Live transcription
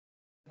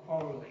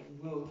quarrelling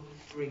will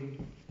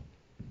bring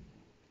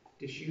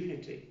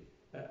disunity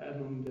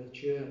among the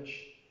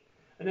church.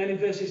 And then in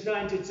verses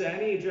 9 to 10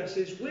 he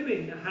addresses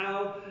women,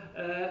 how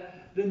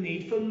the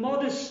need for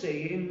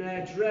modesty in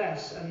their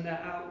dress and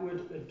their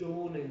outward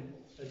adorning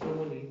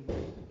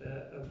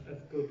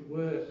of good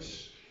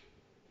works.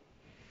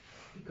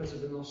 Because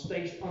of an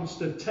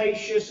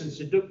ostentatious and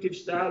seductive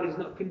style is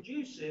not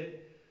conducive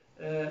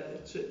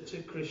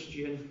to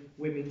Christian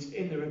women's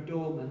inner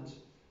adornment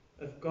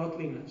of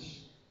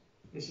godliness.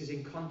 This is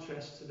in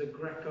contrast to the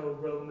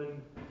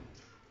Greco-Roman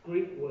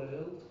Greek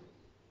world,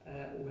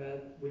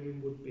 where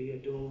women would be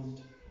adorned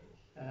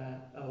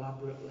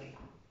elaborately.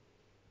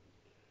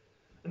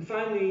 And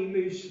finally, he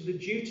moves to the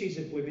duties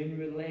of women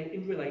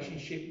in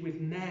relationship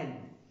with men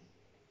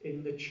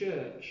in the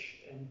church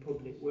and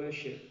public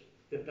worship,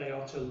 that they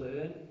are to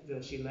learn,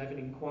 verse 11,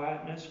 in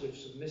quietness, with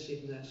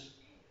submissiveness,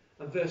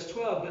 and verse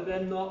 12, that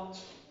they're not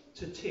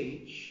to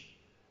teach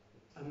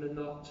and they're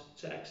not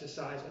to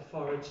exercise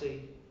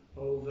authority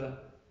over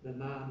the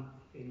man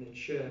in the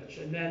church.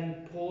 And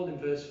then Paul in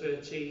verse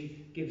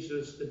 13 gives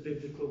us the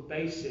biblical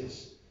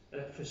basis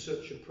for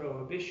such a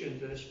prohibition.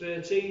 Verse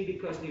 13,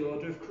 because the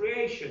order of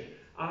creation,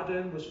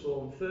 Adam was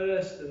formed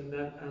first, and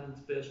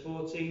verse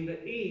 14,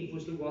 that Eve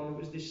was the one that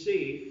was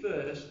deceived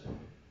first,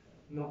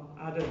 not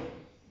Adam.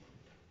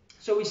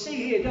 So we see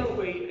here, don't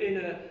we, in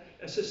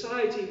a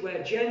society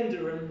where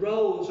gender and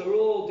roles are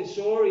all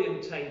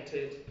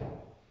disorientated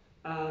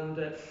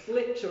and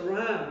flipped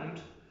around.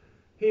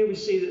 Here we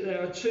see that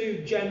there are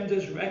two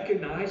genders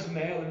recognised,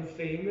 male and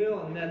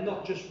female, and they're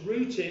not just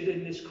rooted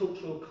in this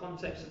cultural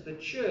context of the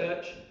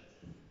church,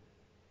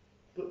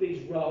 but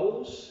these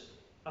roles,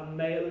 and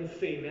male and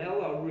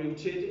female, are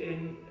rooted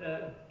in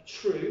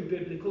true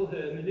biblical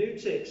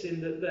hermeneutics,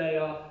 in that they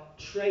are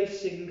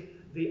tracing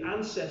the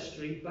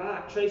ancestry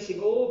back,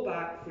 tracing all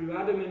back through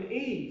Adam and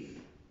Eve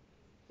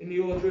in the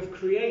order of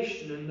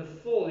creation and the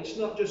fall. It's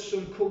not just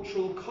some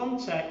cultural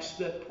context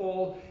that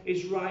Paul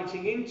is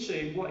writing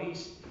into. What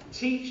he's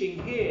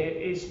teaching here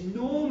is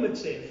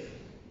normative,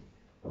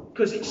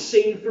 because it's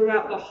seen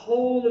throughout the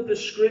whole of the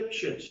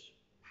scriptures.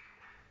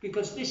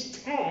 Because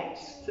this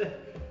text,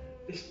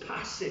 this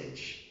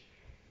passage,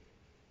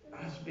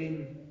 has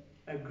been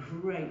a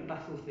great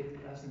battlefield,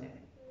 hasn't it?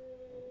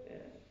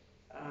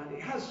 And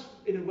it has,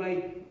 in a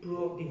way,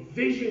 brought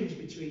divisions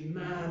between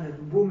man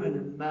and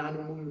woman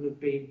have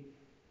been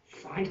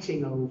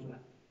fighting over,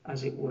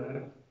 as it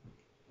were.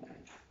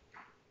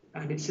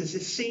 And it's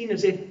seen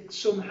as if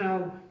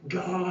somehow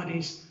God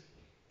is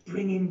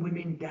bringing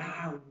women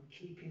down,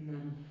 keeping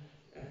them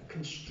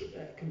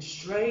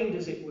constrained,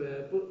 as it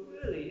were. But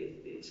really,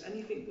 it's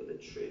anything but the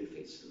truth.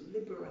 It's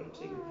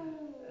liberating,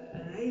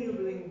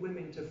 enabling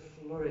women to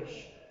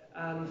flourish,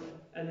 and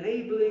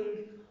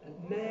enabling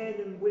men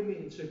and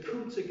women to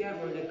come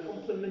together in a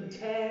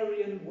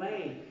complementarian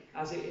way,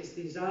 as it is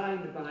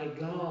designed by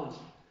God,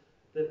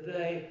 that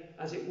they,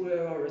 as it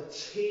were, are a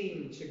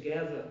team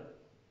together,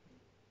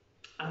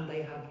 and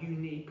they have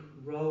unique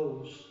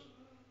roles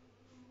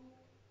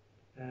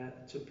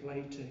to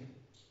play to.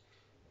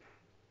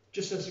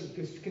 Just as you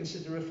could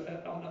consider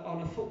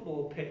on a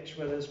football pitch,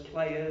 where there's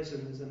players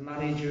and there's a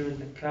manager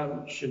and a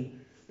coach,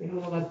 and they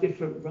all have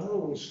different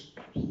roles.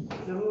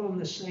 They're all on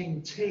the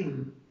same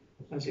team,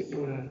 as it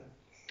were.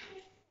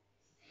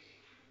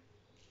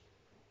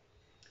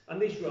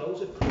 And these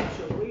roles, of course,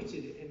 are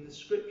rooted in the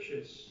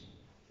scriptures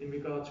in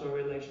regard to our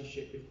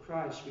relationship with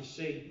Christ. We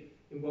see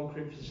in 1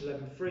 Corinthians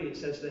 11:3, it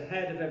says, the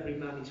head of every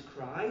man is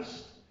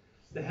Christ,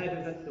 the head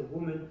of the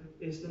woman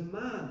is the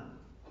man.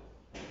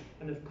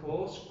 And of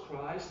course,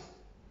 Christ,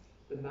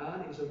 the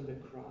man is under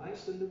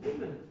Christ, and the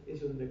woman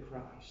is under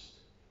Christ.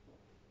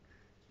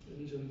 And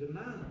he's under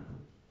man.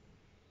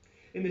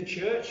 In the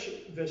church,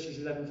 verses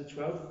 11 to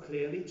 12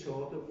 clearly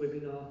taught that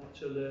women are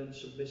to learn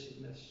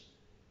submissiveness,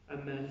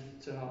 and men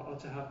are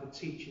to have the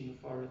teaching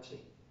authority.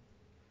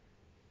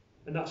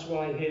 And that's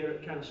why here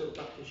at Cansett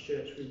Baptist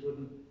Church we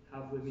wouldn't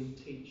have women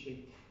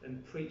teaching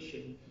and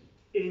preaching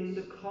in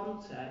the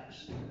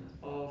context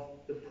of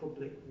the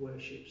public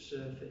worship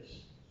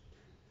service.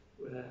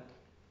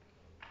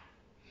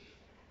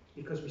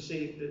 Because we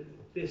see that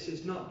this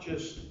is not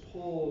just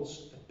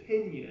Paul's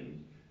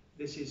opinion,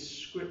 this is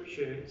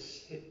scripture.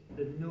 It's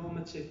the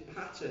normative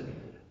pattern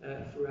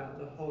throughout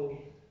the whole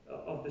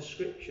of the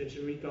scriptures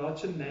in regard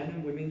to men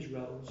and women's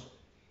roles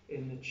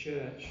in the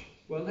church.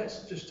 Well,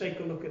 let's just take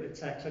a look at the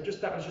text.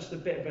 That was just a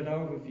bit of an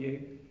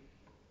overview.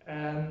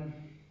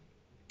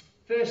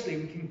 Firstly,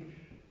 we can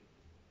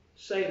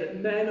say that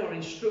men are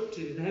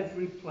instructed in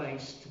every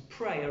place to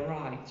pray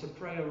aright,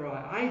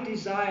 I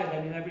desire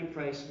then in every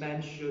place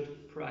men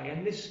should pray.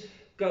 And this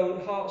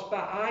harks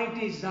back. I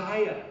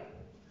desire.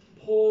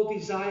 Paul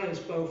desires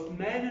both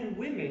men and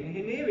women. And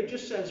here it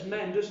just says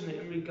men, doesn't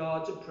it, in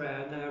regard to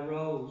prayer and their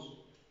roles.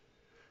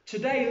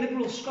 Today,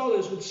 liberal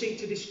scholars would seek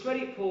to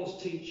discredit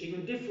Paul's teaching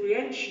and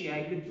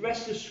differentiate the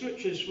rest of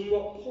scriptures from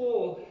what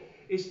Paul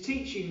is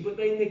teaching, but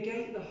they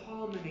negate the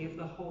harmony of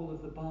the whole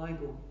of the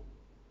Bible.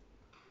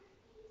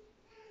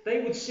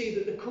 They would see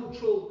that the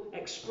cultural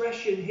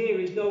expression here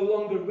is no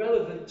longer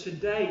relevant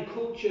today.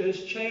 Culture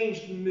has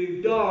changed and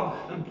moved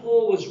on, and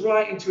Paul was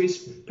writing to his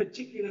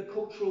particular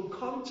cultural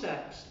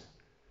context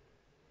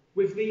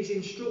with these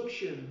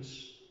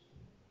instructions.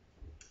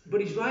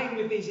 But he's writing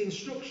with these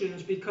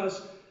instructions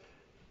because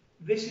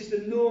this is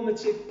the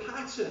normative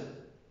pattern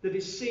that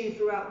is seen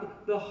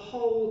throughout the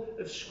whole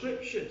of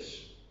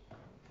Scriptures.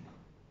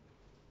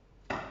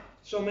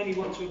 So many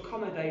want to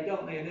accommodate,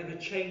 don't they, an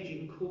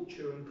ever-changing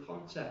culture and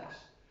context.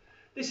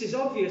 This is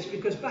obvious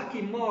because back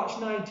in March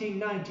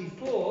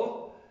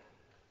 1994,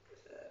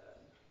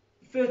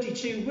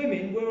 32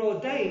 women were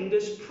ordained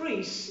as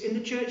priests in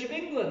the Church of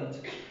England,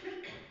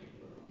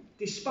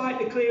 despite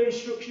the clear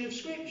instruction of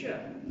Scripture.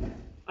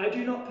 I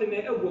do not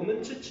permit a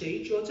woman to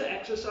teach or to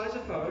exercise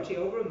authority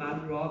over a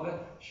man, rather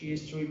she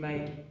is to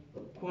remain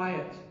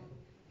quiet.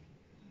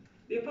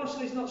 The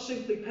apostle is not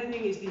simply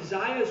penning his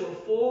desires or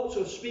thoughts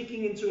or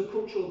speaking into a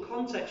cultural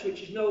context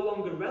which is no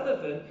longer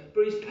relevant,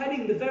 but he's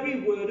penning the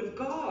very word of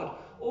God.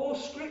 All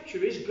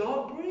Scripture is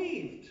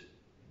God-breathed.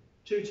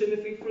 2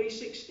 Timothy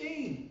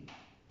 3:16.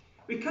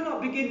 We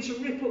cannot begin to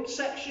rip up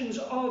sections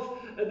of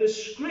the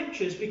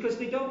Scriptures because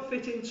they don't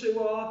fit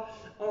into our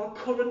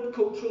current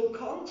cultural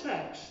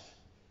context.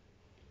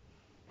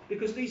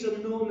 Because these are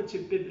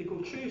normative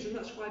biblical truths, and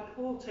that's why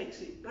Paul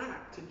takes it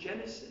back to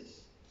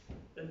Genesis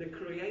and the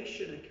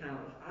creation account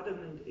of Adam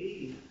and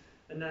Eve.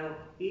 And now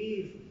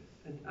Eve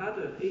and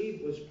Adam.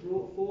 Eve was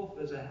brought forth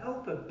as a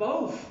helper.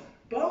 Both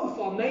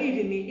are made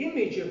in the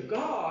image of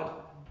God.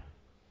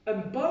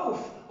 And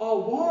both are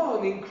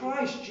one in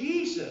Christ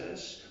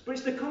Jesus. But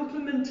it's the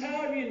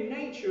complementarian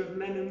nature of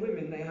men and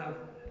women. They have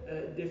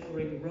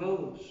differing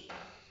roles.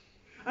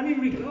 And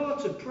in regard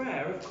to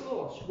prayer, of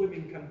course,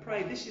 women can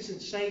pray. This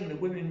isn't saying that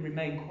women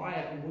remain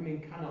quiet and women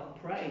cannot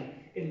pray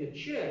in the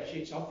church.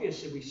 It's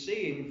obvious that we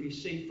see, and if we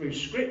see through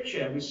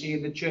Scripture, we see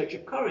in the church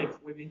of Corinth,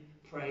 women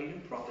prayed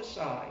and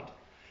prophesied.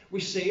 We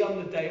see on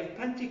the day of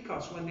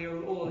Pentecost, when they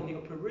were all in the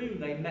upper room,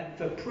 they met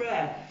for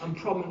prayer, and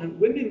prominent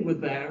women were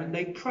there, and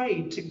they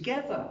prayed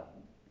together.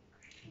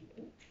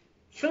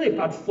 Philip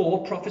had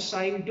 4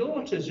 prophesying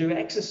daughters who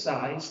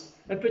exercised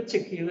a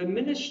particular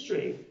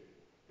ministry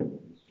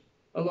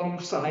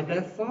alongside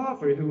their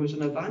father, who was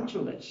an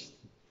evangelist.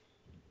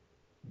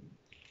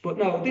 But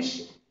no,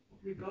 this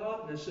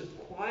regardless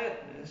of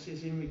quietness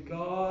is in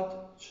regard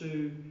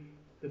to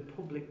the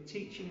public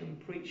teaching and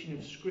preaching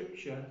of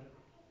Scripture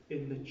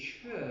in the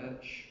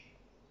church.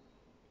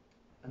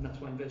 And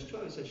that's why in verse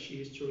 12 it says she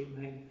is to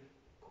remain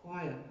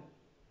quiet.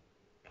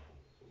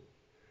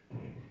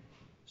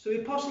 So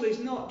the apostle is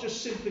not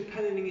just simply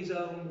penning his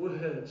own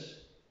words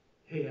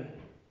here.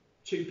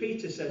 2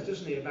 Peter says,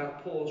 doesn't he,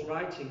 about Paul's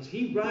writings?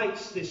 He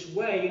writes this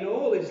way in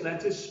all his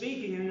letters,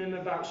 speaking in them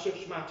about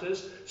such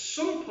matters.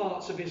 Some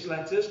parts of his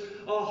letters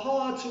are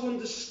hard to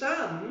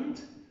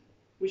understand,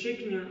 which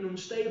ignorant and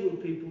unstable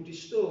people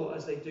distort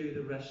as they do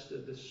the rest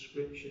of the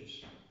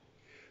Scriptures.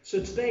 So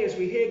today, as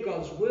we hear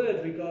God's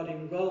word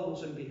regarding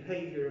roles and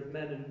behaviour of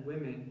men and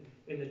women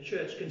in the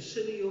church,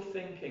 consider your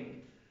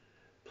thinking.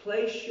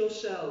 Place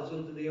yourselves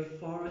under the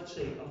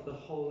authority of the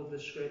whole of the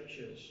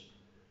Scriptures.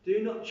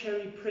 Do not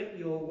cherry-prick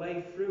your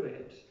way through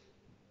it,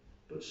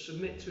 but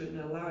submit to it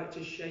and allow it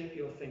to shape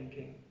your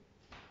thinking.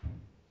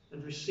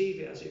 And receive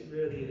it as it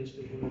really is,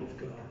 the Word of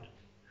God.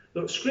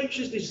 Look,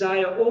 Scripture's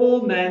desire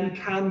all men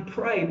can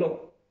pray.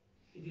 Look,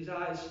 he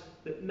desires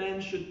that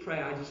men should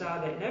pray. I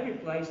desire that in every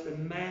place the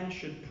men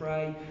should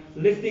pray,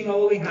 lifting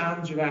holy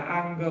hands without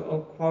anger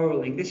or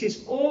quarrelling. This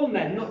is all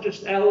men, not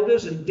just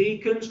elders and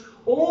deacons.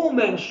 All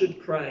men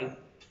should pray.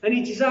 And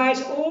he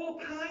desires all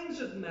kinds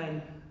of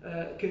men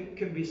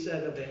can be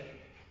said of it.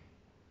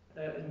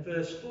 In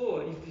verse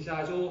 4, he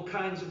desires all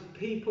kinds of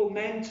people,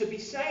 men, to be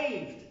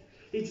saved.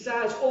 He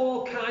desires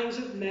all kinds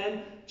of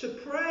men to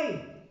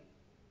pray.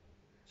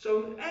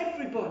 So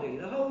everybody,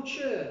 the whole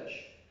church,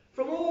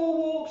 from all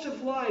walks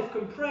of life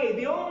can pray.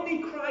 The only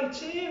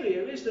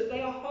criteria is that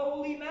they are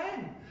holy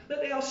men,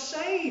 that they are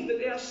saved, that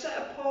they are set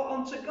apart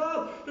unto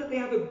God, that they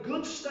have a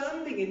good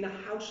standing in the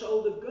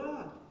household of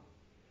God.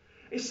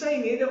 It's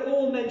saying here that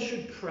all men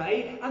should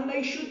pray and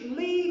they should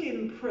lead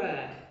in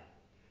prayer.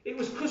 It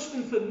was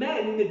custom for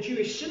men in the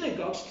Jewish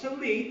synagogues to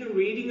lead the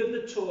reading of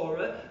the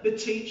Torah, the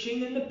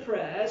teaching and the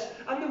prayers,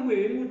 and the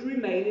women would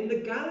remain in the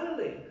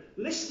Galilee,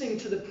 listening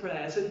to the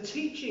prayers and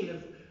teaching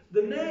of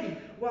the men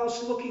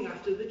whilst looking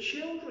after the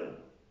children.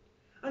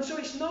 And so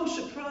it's no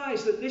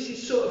surprise that this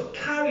is sort of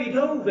carried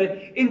over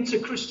into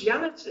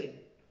Christianity.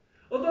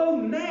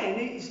 Although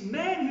it is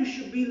men who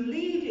should be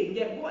leading,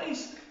 yet what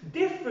is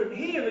different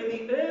here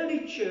in the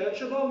early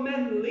church, although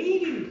men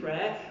lead in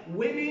prayer,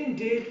 women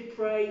did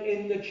pray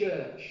in the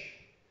church.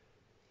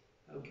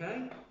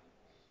 Okay?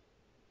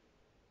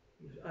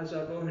 As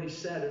I've already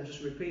said, I'm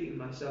just repeating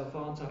myself,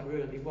 aren't I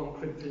really? 1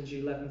 Corinthians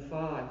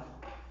 11:5.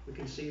 We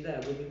can see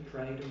there, women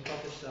prayed and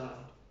prophesied.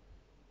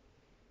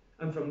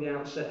 And from the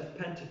outset of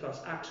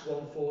Pentecost, Acts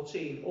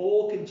 1:14,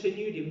 all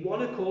continued in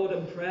one accord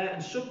in prayer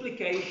and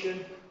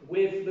supplication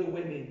with the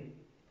women.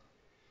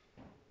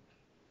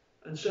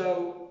 And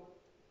so,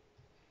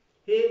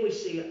 Here we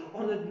see an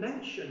honoured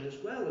mention as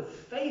well of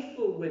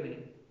faithful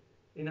women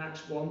in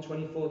Acts 1,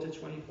 24 to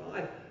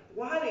 25.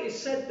 While it is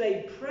said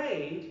they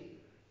prayed,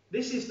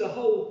 this is the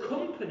whole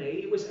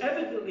company. It was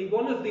evidently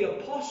one of the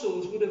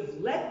apostles would have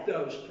led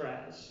those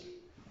prayers.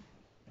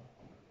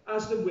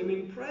 As the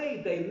women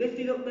prayed, they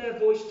lifted up their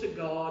voice to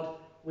God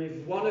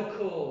with one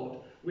accord,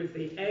 with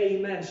the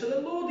Amen. So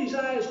the Lord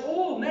desires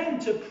all men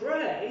to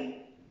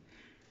pray.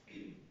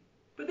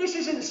 But this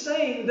isn't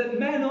saying that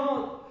men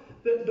aren't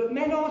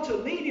to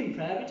lead in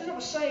prayer. It does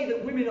not say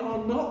that women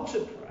are not to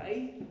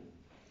pray.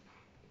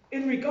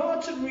 In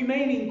regard to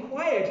remaining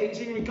quiet, it's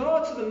in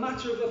regard to the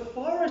matter of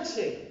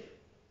authority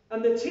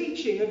and the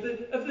teaching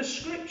of the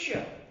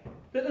Scripture,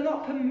 that they're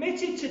not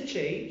permitted to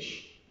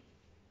teach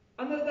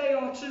and that they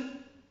are to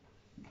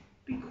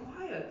be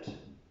quiet.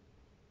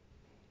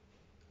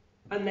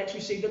 And next we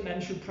see that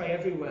men should pray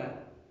everywhere,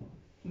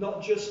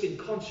 not just in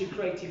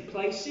consecrated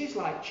places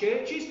like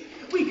churches.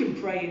 We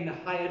can pray in the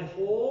hired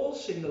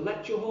halls, in the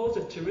lecture halls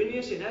of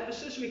Tyrannus in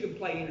Ephesus. We can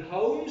pray in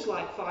homes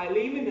like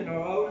Philemon in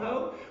our own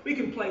home. We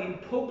can pray in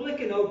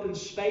public and open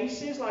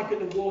spaces like at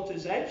the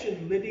water's edge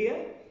in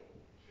Lydia.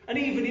 And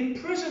even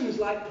in prisons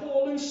like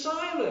Paul and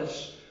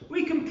Silas.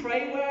 We can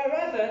pray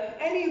wherever,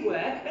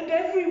 anywhere and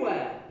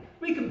everywhere.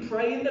 We can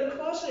pray in the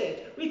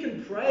closet. We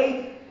can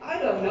pray,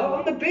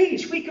 on the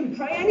beach. We can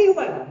pray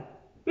anywhere.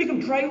 We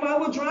can pray while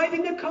we're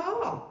driving the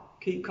car.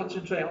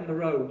 Concentrate on the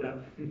road,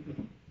 though.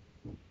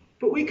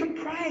 But we can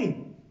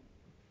pray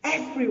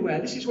everywhere.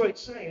 This is what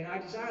it's saying. I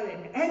desire it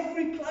in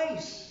every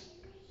place.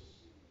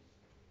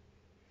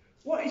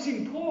 What is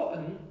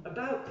important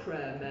about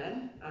prayer,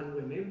 men and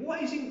women?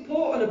 What is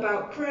important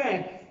about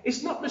prayer?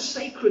 It's not the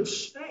sacred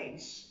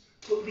space,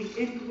 but the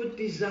inward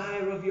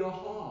desire of your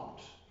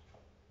heart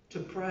to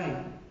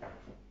pray.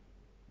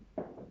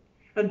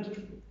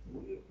 And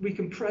we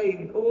can pray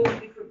in all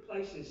different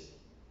places.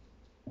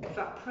 In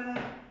fact,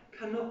 prayer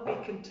cannot be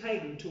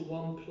contained to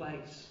one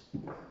place.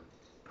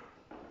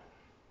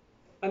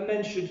 And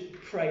men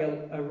should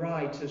pray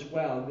aright as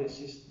well. This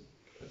is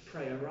a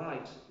prayer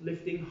aright.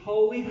 Lifting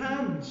holy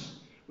hands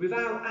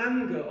without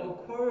anger or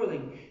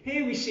quarrelling.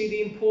 Here we see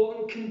the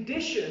important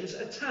conditions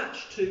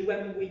attached to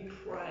when we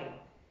pray.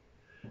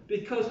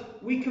 Because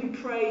we can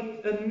pray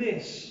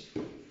amiss.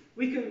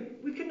 We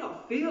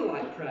cannot feel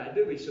like prayer,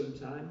 do we,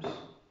 sometimes?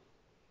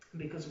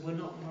 Because we're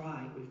not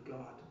right with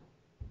God.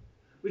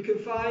 We can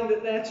find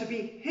that there are to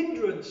be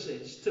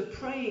hindrances to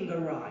praying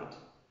aright.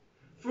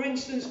 For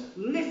instance,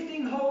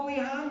 lifting holy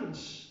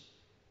hands.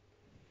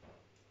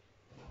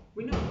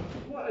 We know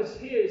what this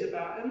here is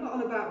about. I'm not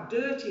on about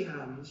dirty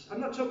hands.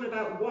 I'm not talking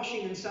about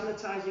washing and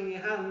sanitizing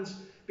your hands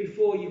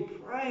before you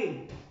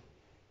pray.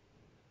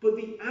 But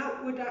the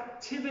outward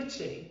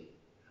activity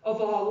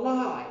of our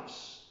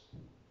lives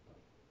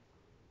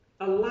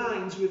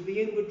aligns with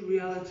the inward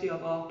reality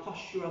of our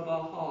posture of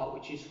our heart,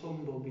 which is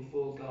humble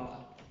before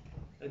God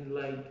and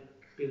laid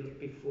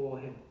before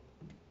Him.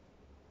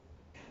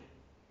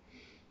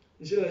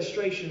 There's an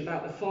illustration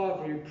about the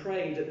father who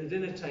prayed at the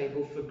dinner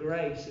table for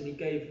grace, and he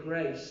gave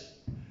grace.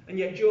 And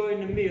yet during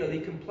the meal he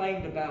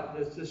complained about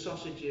the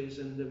sausages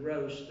and the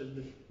roast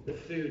and the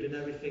food and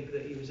everything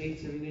that he was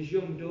eating. And his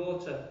young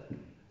daughter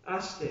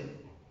asked him,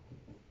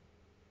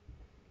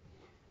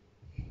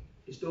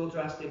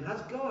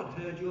 "Has God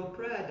heard your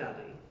prayer,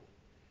 Daddy?"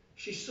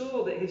 She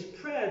saw that his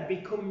prayer had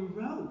become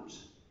rote,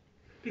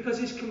 because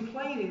his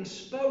complaining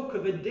spoke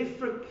of a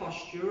different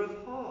posture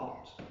of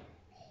heart.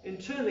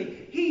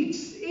 Internally, he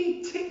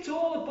ticked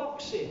all the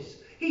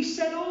boxes. He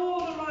said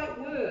all the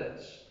right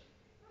words.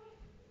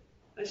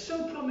 It's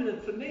so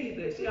prominent for me,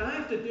 this. I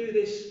have to do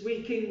this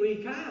week in,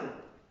 week out.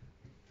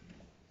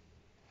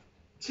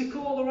 Tick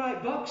all the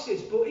right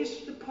boxes, but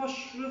is the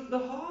posture of the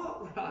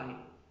heart right?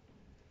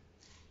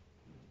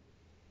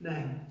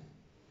 No.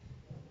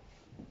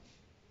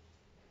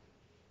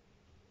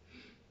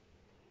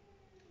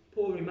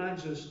 Paul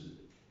reminds us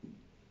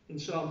in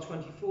Psalm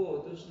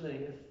 24, doesn't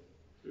he?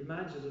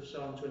 Reminds us of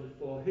Psalm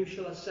 24. Who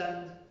shall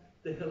ascend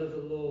the hill of the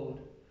Lord?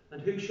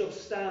 And who shall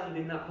stand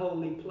in that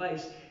holy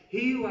place?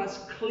 He who has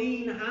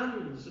clean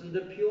hands and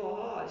a pure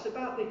heart. It's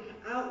about the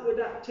outward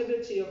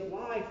activity of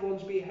life,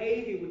 one's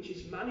behaviour which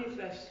is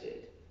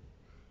manifested.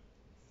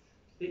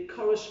 It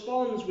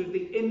corresponds with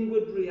the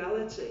inward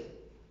reality.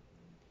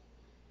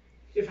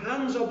 If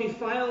hands are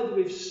defiled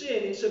with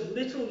sin, it's of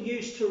little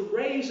use to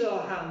raise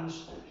our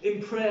hands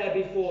in prayer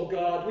before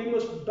God. We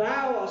must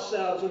bow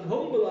ourselves and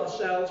humble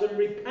ourselves and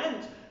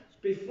repent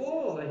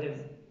before Him.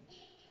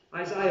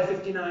 Isaiah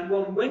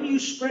 59:1. When you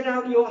spread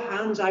out your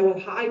hands, I will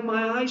hide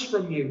my eyes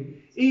from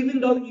you, even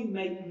though you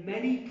make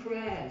many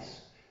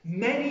prayers.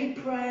 Many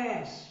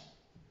prayers.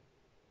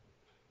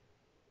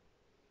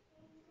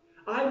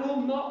 I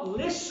will not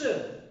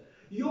listen.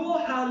 Your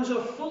hands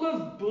are full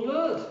of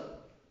blood.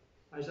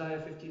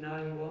 Isaiah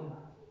 59:1.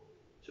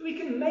 So we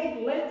can make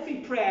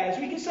lengthy prayers.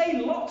 We can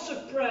say lots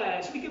of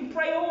prayers. We can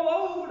pray all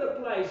over the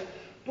place.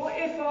 But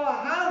if our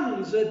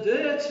hands are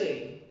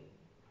dirty,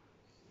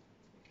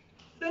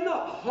 they're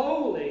not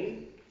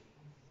holy,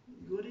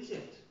 what is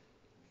it?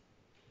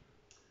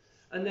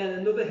 And then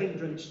another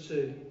hindrance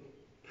too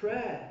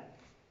prayer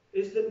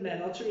is that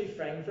men are to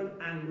refrain from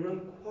anger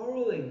and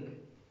quarrelling.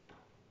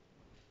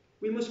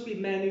 We must be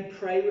men who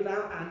pray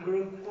without anger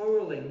and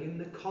quarrelling in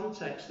the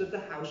context of the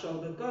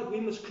household of God. We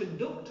must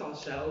conduct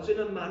ourselves in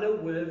a manner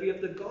worthy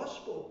of the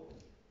gospel.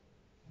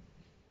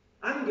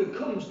 Anger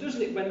comes,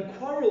 doesn't it, when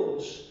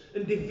quarrels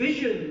and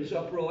divisions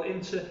are brought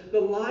into the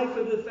life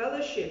of the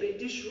fellowship. It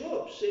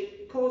disrupts,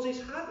 it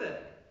causes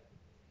havoc.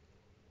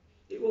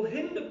 It will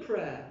hinder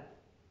prayer.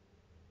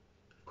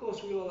 Of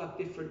course, we all have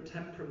different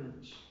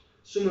temperaments.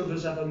 Some of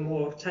us have a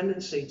more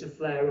tendency to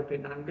flare up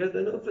in anger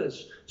than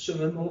others.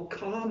 Some are more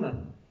calmer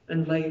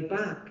and laid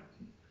back.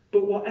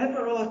 But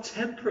whatever our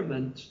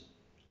temperament,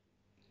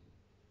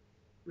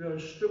 we are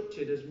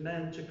instructed as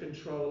men to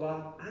control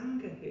our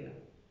anger here.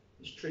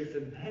 It's true for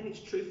men, it's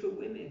true for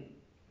women.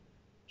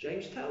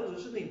 James tells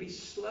us, doesn't he? Be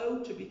slow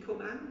to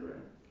become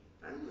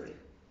angry.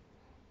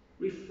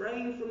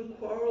 Refrain from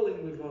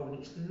quarrelling with one.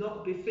 It's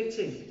not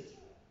befitting.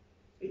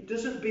 It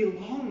doesn't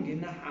belong in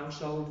the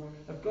household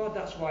of God.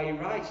 That's why he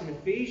writes in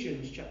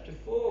Ephesians chapter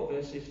 4,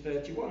 verses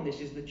 31. This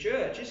is the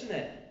church, isn't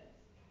it?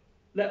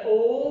 Let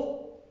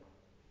all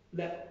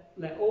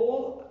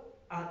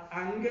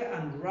anger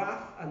and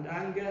wrath and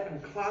anger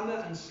and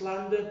clamour and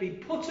slander be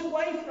put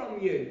away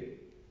from you,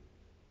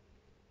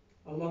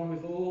 along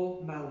with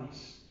all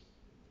malice.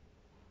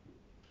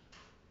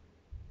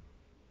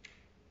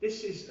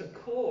 This is a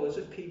cause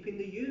of keeping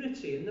the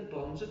unity and the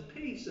bonds of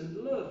peace and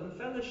love and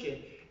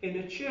fellowship in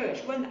a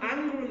church. When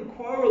anger and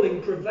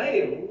quarrelling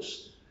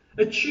prevails,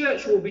 a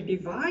church will be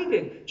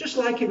divided. Just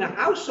like in a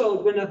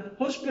household, when a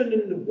husband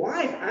and a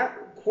wife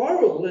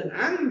quarrel and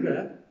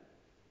anger,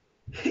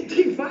 it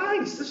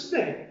divides, doesn't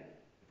it?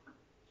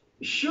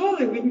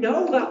 Surely we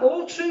know that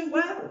all too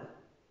well.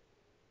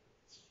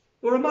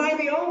 Or am I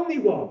the only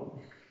one?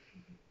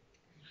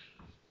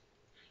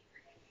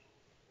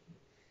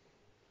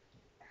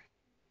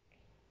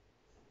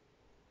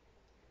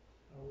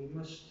 We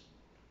must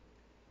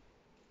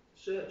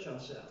search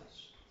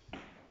ourselves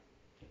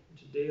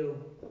to deal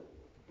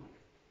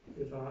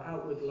with our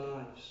outward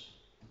lives,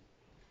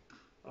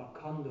 our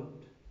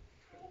conduct,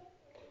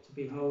 to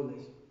be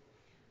holy,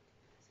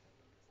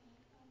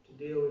 to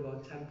deal with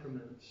our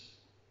temperaments.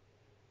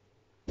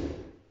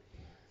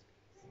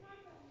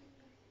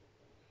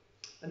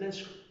 And then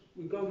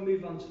we go and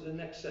move on to the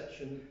next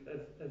section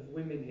of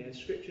women here.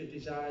 Scripture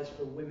desires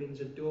for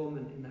women's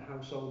adornment in the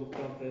household of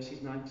God,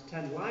 verses 9 to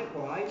 10.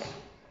 Likewise,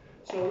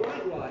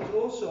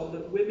 also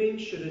that women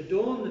should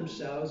adorn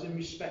themselves in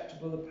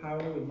respectable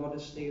apparel with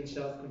modesty and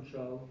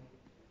self-control,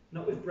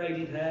 not with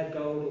braided hair,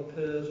 gold or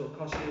pearls or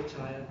costly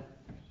attire,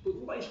 but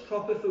what is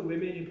proper for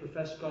women who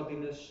profess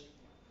godliness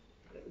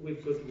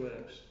with good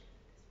works.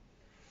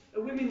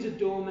 A women's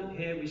adornment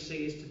here we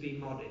see is to be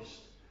modest.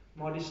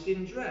 Modest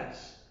in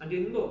dress and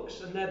in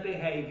looks, and their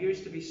behaviour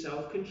is to be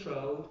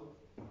self-controlled,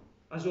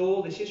 as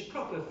all this is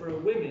proper for a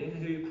women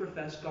who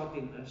profess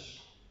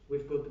godliness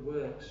with good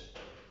works.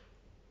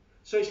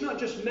 So it's not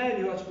just men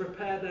who are to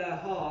prepare their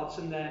hearts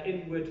and their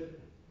inward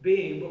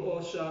being, but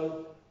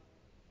also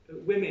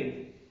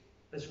women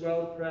as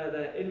well prepare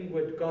their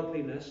inward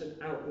godliness and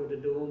outward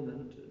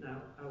adornment and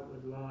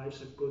outward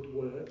lives of good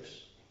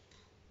works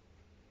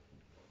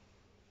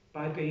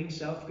by being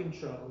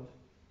self-controlled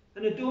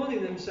and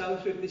adorning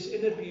themselves with this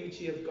inner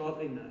beauty of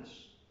godliness,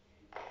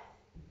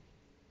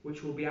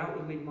 which will be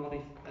outwardly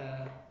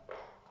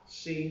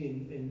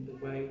seen in the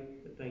way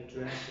that they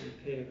dress and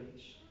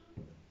appearance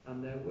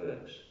and their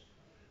works.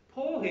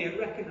 Paul here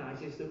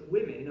recognises that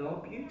women are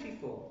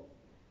beautiful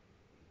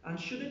and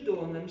should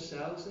adorn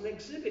themselves and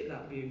exhibit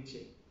that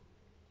beauty.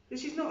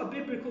 This is not a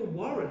biblical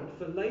warrant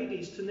for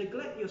ladies to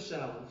neglect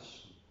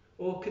yourselves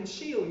or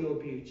conceal your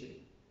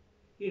beauty.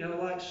 You know,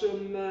 like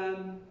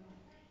some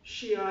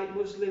Shiite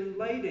Muslim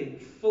lady,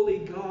 fully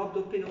garbed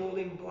up in all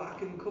in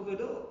black and covered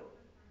up.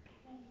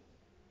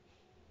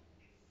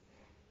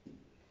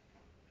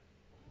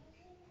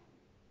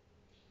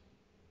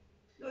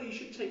 No, you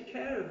should take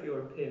care of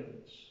your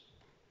appearance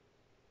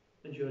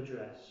and your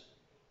dress.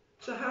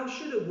 So how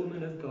should a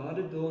woman of God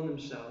adorn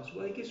themselves?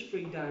 Well, he gives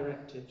 3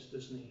 directives,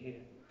 doesn't he,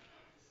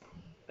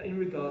 here? In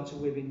regard to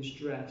women's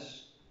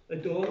dress.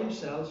 Adorn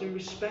themselves in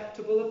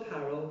respectable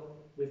apparel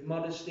with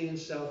modesty and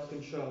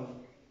self-control.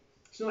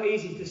 It's not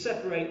easy to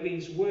separate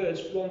these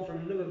words one from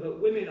another,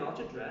 but women are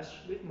to dress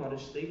with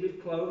modesty,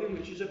 with clothing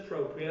which is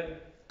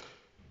appropriate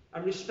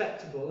and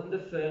respectable and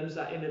affirms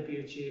that inner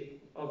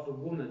beauty of the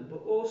woman,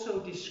 but also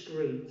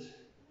discreet.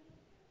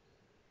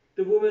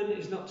 The woman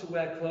is not to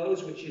wear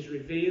clothes which is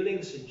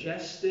revealing,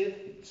 suggestive,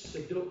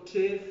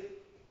 seductive,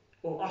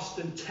 or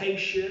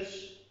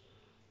ostentatious.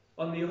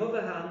 On the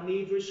other hand,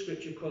 neither is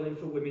Scripture calling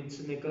for women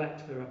to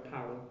neglect her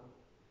apparel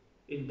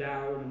in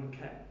dour and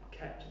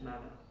kept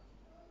manner,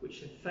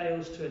 which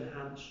fails to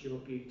enhance your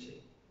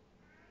beauty.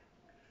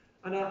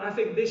 And I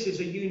think this is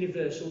a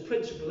universal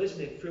principle,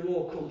 isn't it, through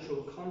all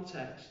cultural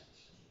contexts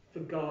for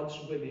God's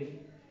women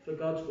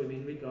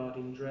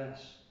regarding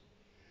dress.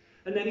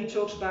 And then he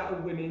talks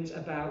about women's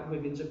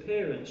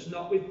appearance,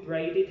 not with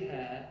braided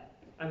hair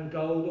and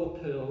gold or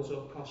pearls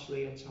or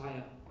costly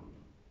attire.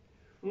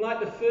 Unlike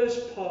the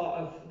first part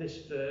of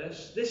this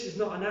verse, this is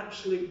not an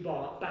absolute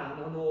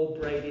ban on all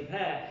braided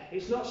hair.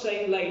 It's not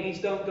saying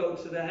ladies don't go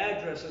to the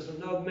hairdressers. I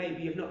know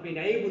maybe you've not been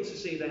able to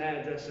see the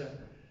hairdresser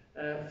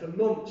for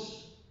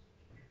months.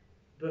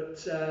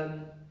 But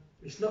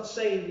it's not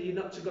saying that you're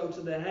not to go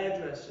to the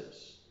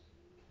hairdressers.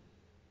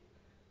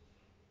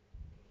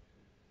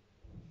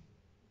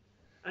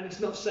 And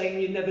it's not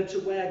saying you're never to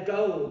wear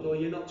gold or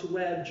you're not to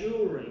wear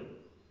jewellery.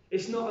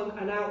 It's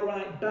not an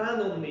outright ban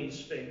on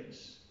these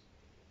things.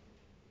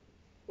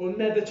 Or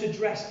never to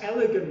dress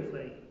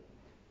elegantly.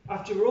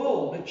 After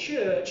all, the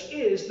church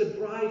is the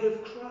bride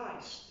of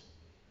Christ.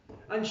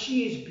 And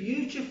she is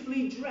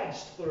beautifully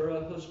dressed for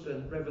her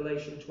husband,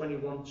 Revelation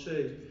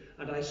 21:2.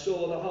 And I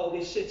saw the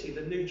holy city,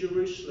 the New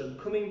Jerusalem,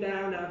 coming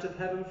down out of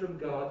heaven from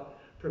God,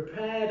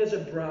 prepared as a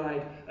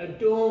bride,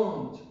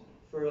 adorned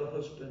for her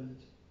husband.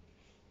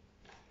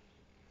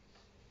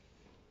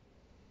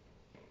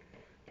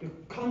 The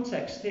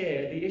context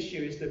here, the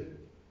issue is that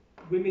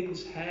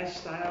women's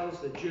hairstyles,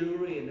 the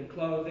jewellery and the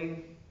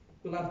clothing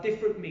will have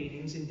different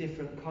meanings in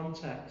different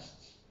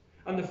contexts.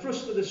 And the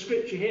thrust of the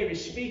scripture here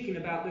is speaking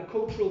about the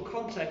cultural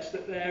context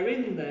that they're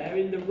in there,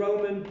 in the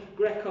Roman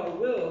Greco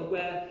world,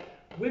 where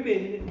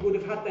women would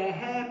have had their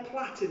hair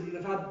plaited and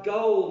have had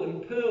gold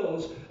and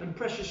pearls and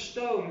precious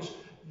stones,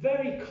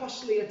 very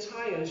costly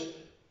attires,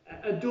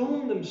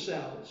 adorn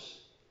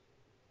themselves.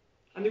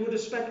 And they would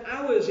have spent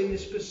hours in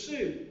this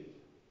pursuit.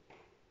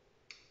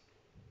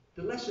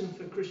 The lesson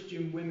for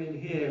Christian women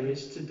here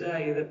is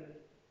today that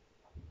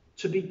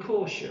to be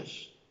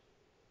cautious,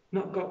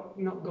 not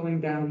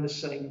going down the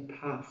same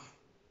path.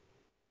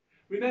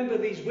 Remember,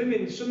 these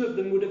women, some of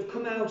them would have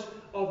come out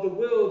of the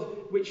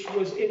world which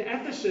was in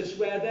Ephesus,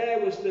 where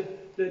there was the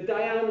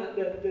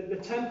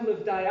temple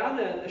of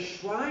Diana and the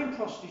shrine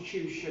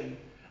prostitution.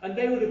 And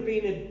they would have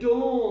been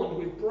adorned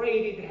with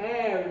braided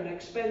hair and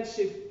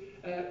expensive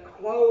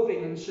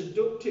clothing and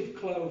seductive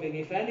clothing,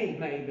 if any,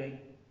 maybe.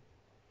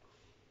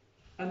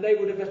 And they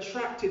would have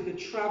attracted the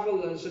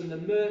travellers and the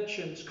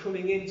merchants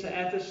coming into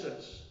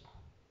Ephesus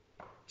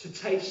to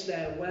taste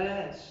their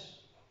wares.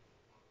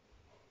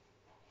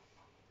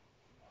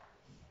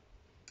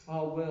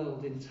 Our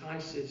world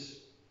entices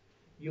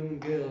young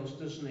girls,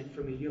 doesn't it,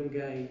 from a young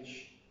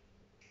age,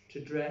 to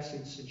dress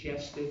in a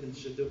suggestive and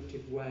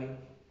seductive way.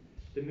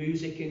 The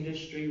music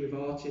industry with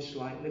artists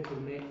like Little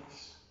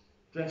Mix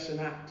dress and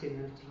act in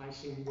an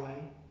enticing way.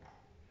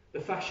 The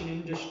fashion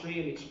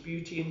industry and its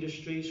beauty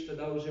industries, for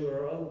those who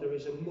are older,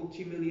 is a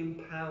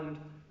multi-million-pound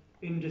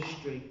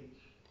industry.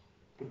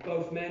 But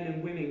both men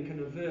and women can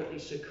overtly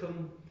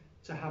succumb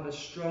to have a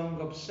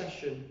strong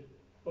obsession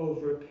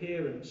over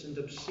appearance, and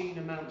obscene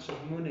amounts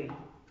of money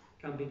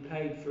can be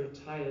paid for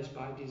attires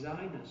by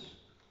designers.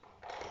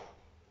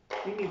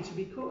 We need to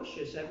be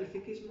cautious.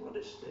 Everything is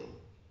modesty.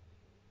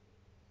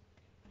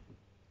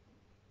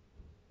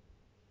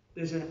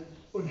 There's an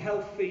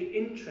unhealthy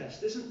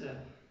interest, isn't there,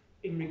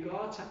 in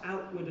regard to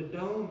outward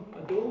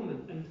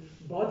adornment and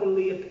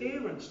bodily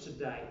appearance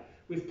today,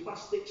 with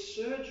plastic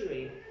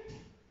surgery.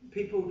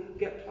 People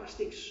get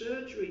plastic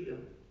surgery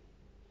done,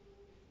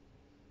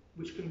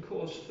 which can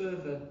cause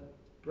further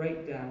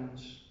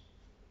breakdowns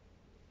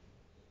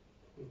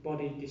with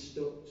body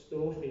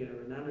dysmorphia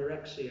and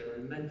anorexia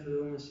and mental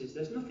illnesses.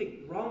 There's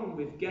nothing wrong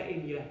with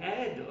getting your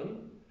hair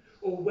done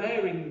or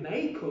wearing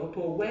makeup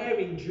or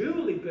wearing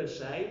jewellery per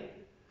se,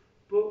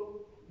 but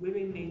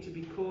women need to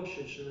be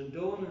cautious and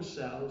adorn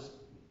themselves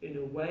in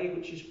a way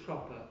which is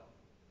proper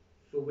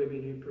for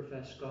women who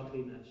profess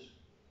godliness.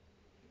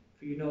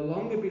 For you no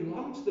longer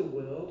belong to the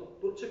world,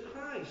 but to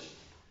Christ,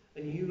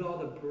 and you are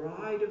the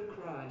bride of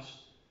Christ.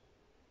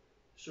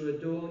 So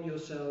adorn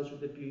yourselves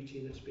with the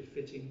beauty that's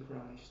befitting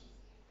Christ.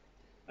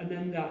 And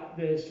then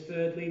there's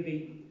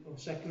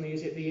secondly,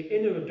 is it the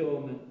inner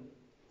adornment?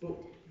 But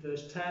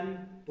verse 10,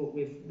 but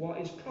with what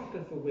is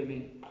proper for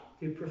women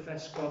who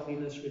profess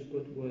godliness with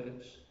good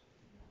works.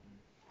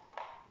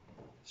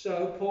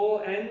 So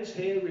Paul ends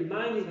here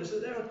reminding us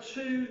that there are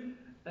two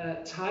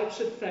types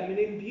of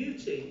feminine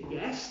beauty.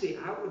 Yes, the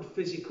outward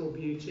physical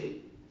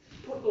beauty,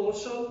 but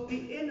also the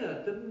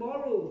inner, the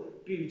moral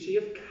beauty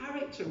of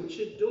character, which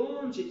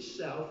adorns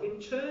itself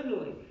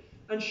internally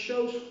and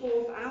shows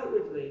forth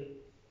outwardly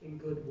in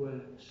good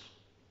works.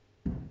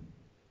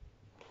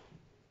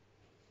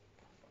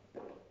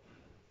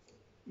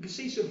 You can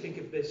see something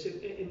of this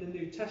in the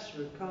New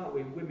Testament, can't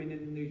we? Women in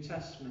the New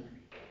Testament.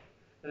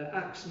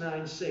 Acts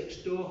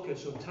 9:6,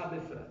 Dorcas or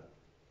Tabitha.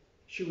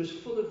 She was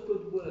full of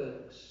good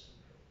works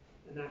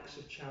and acts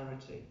of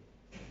charity.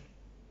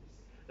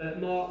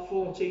 Mark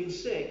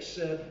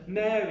 14:6,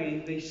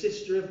 Mary, the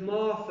sister of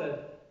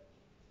Martha,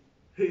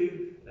 who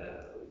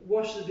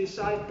washed the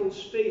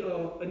disciples' feet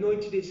or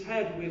anointed his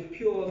head with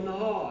pure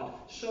nard,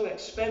 so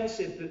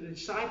expensive that the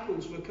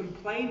disciples were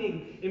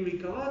complaining in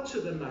regard to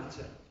the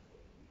matter.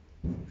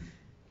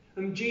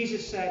 And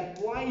Jesus said,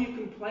 why are you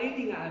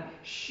complaining at her?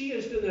 She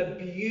has done a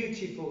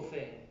beautiful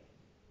thing.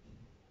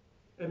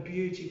 A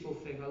beautiful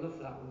thing. I love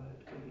that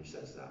word when he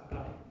says that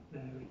about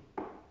Mary.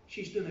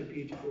 She's done a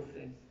beautiful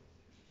thing.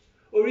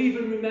 Or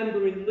even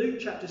remember in Luke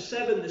chapter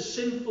 7, the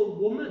sinful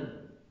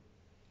woman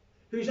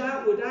whose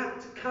outward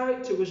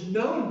character was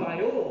known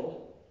by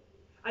all,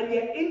 and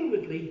yet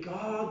inwardly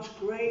God's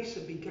grace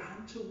had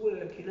begun to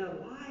work in her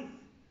life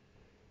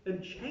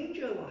and change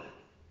her life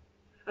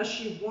as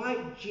she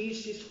wiped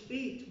Jesus'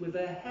 feet with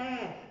her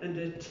hair and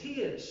her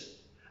tears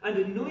and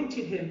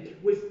anointed him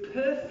with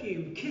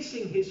perfume,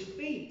 kissing his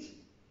feet.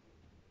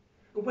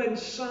 When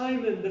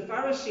Simon the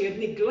Pharisee had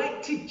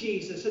neglected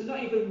Jesus and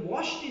not even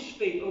washed his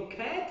feet or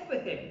cared for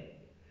him,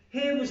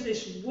 here was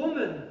this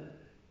woman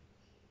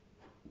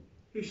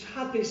who's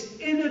had this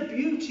inner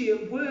beauty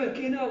at work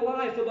in her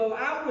life, although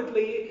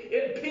outwardly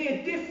it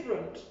appeared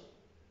different.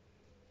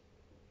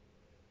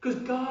 Because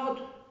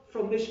God,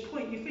 from this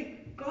point, you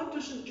think, God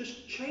doesn't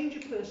just change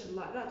a person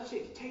like that, does it?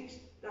 It takes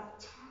that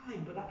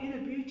time. But that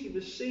inner beauty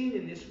was seen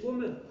in this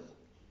woman,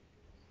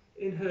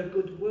 in her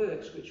good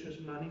works, which was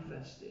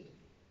manifested.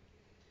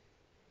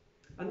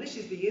 And this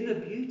is the inner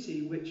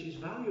beauty which is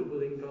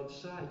valuable in God's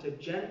sight, a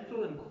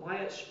gentle and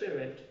quiet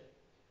spirit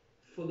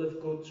full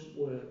of good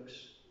works.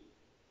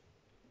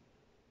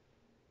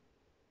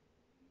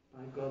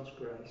 By God's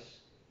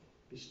grace,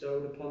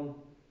 bestowed upon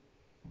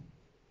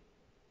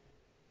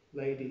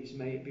ladies,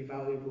 may it be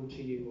valuable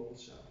to you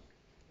also.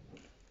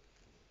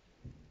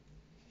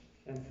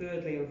 And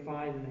thirdly and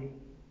finally,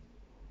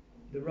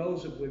 the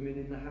roles of women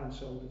in the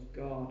household of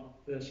God.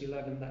 Verse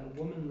 11, let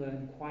a woman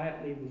learn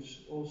quietly with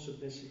all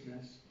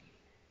submissiveness.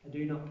 I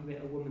do not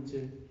permit a woman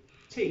to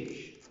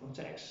teach or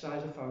to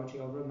exercise authority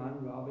over a man,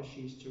 rather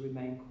she is to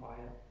remain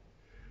quiet.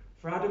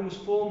 For Adam was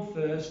formed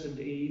first and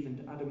Eve,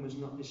 and Adam was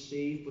not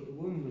deceived, but the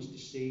woman was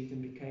deceived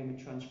and became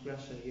a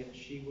transgressor. Yet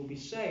she will be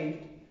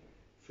saved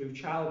through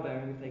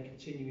childbearing if they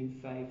continue in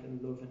faith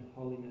and love and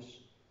holiness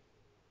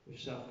with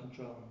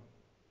self-control.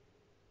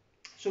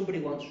 Somebody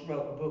once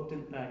wrote a book,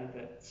 didn't they,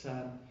 that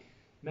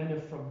men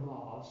are from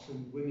Mars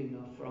and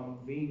women are from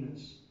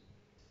Venus,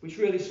 which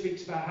really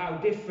speaks about how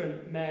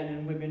different men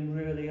and women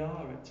really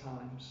are at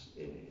times.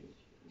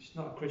 It's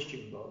not a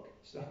Christian book,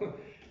 so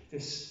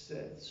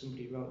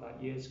somebody wrote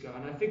that years ago,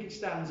 and I think it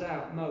stands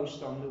out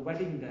most on the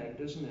wedding day,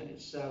 doesn't it,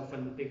 itself,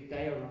 when the big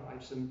day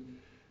arrives and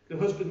the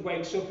husband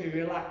wakes up, he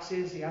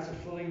relaxes, he has a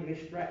full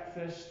English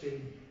breakfast,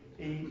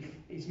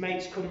 his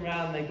mates come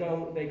round, they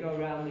go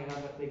round,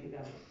 they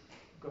have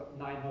got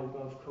 9-hole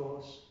golf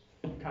course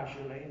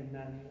casually, and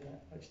then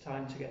it's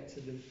time to get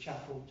to the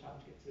chapel, time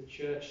to get to the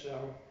church,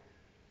 so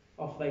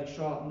off they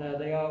trot, and there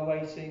they are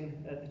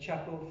waiting at the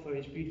chapel for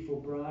his beautiful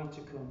bride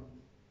to come.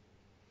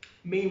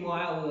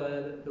 Meanwhile,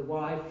 the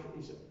wife,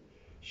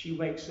 she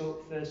wakes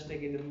up first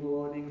thing in the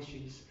morning,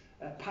 she's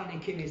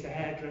panicking, is the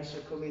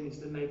hairdresser coming, is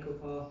the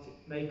makeup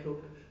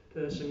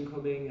person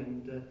coming,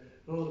 and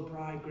all the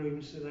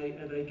bridegrooms,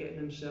 are they getting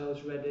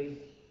themselves ready?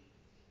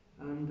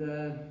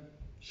 And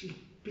she's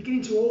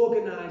beginning to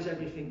organise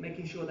everything,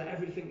 making sure that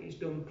everything is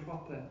done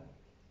proper.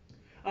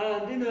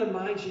 And in her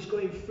mind, she's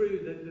going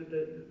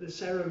through the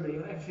ceremony,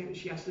 everything that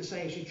she has to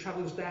say. She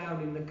travels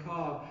down in the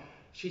car.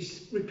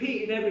 She's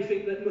repeating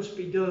everything that must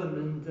be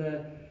done,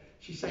 and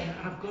she's saying,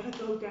 "I've got to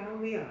go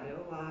down the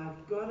aisle.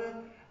 I've got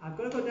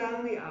to go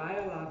down the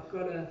aisle. I've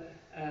got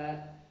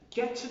to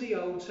get to the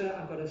altar.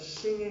 I've got to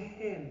sing a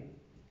hymn."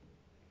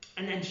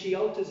 And then she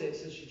alters it,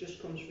 so she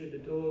just comes through the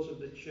doors of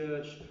the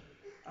church.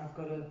 I've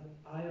got an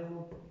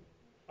aisle,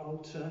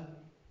 altar,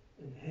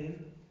 and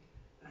hymn.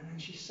 And then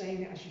she's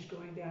saying it as she's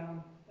going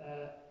down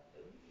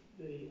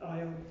the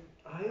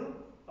aisle,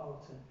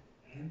 altar,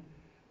 hymn.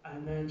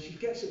 And then she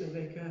gets at the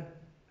vicar,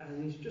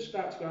 and he's just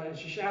about to go out, and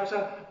she shouts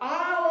out,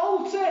 "I'll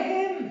alter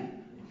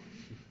him!"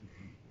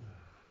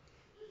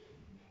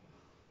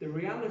 The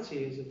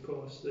reality is, of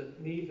course,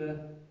 that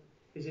neither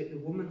is it the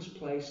woman's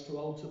place to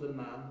alter the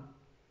man,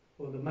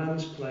 or the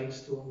man's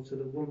place to alter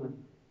the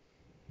woman.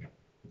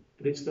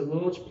 But it's the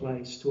Lord's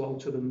place to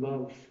alter them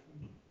both.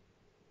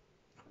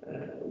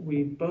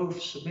 We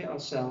both submit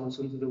ourselves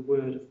under the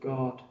word of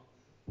God.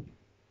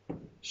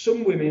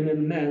 Some women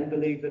and men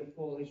believe that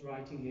Paul is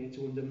writing here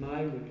to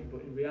undermine women,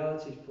 but in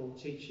reality,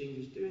 Paul's teaching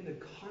is doing the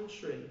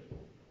contrary.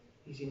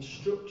 He's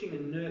instructing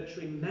and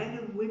nurturing men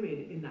and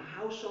women in the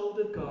household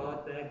of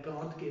God, their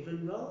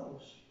God-given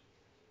roles,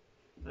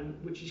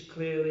 and which is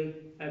clearly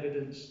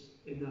evidenced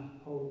in the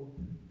whole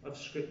of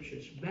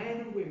Scriptures.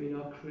 Men and women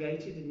are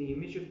created in the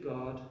image of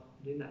God,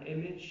 and in that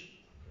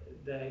image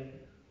they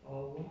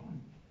are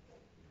one.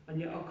 And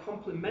yet are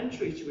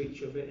complementary to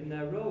each other in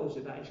their roles.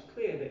 And that is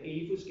clear that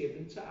Eve was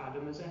given to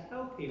Adam as a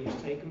help. He was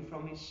taken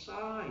from his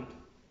side.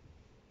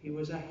 He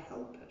was a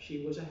helper.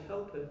 She was a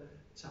helper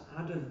to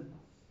Adam.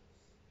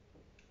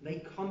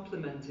 They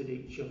complemented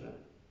each other.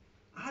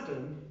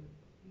 Adam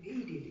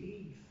needed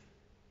Eve.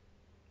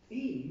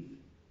 Eve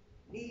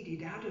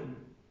needed Adam.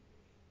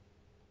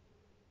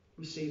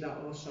 We see that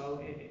also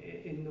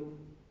in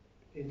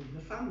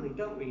the family,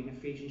 don't we? In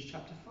Ephesians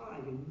chapter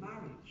 5, in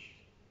marriage.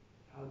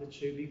 How the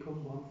two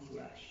become one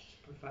flesh. It's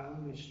a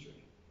profound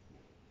mystery.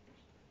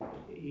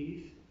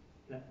 Eve,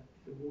 that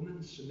the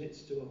woman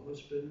submits to her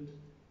husband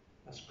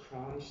as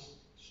Christ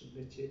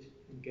submitted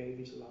and gave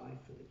his life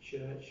for the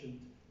church, and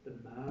the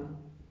man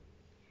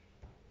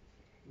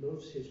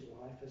loves his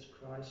wife as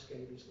Christ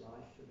gave his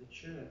life for the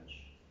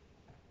church.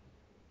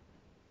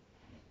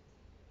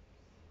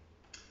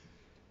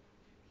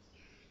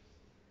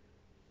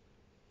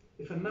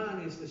 If a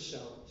man is the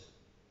salt,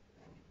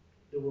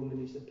 the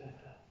woman is the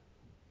pepper.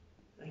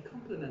 They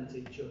complement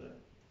each other.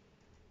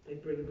 They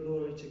bring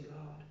glory to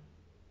God.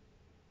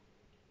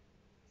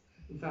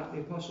 In fact,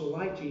 the apostle,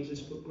 like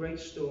Jesus, put great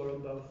store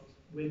on both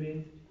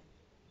women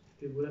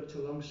who worked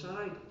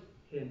alongside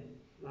him,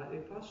 like the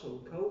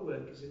apostle.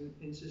 Co-workers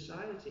in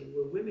society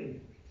were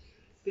women.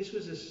 This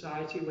was a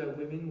society where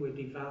women were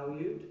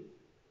devalued,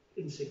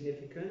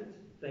 insignificant.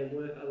 They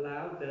weren't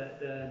allowed,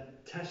 their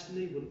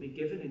testimony wouldn't be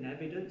given in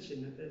evidence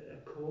in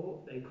a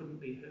court. They couldn't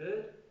be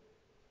heard.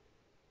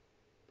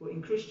 But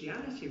in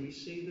Christianity, we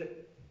see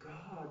that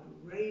God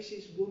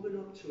raises woman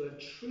up to a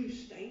true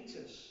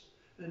status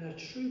and a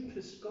true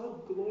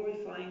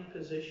God-glorifying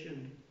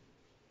position.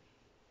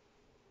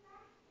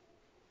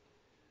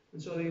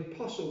 And so the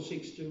apostle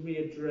seeks to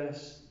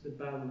readdress the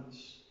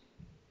balance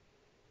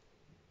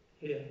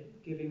here,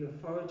 giving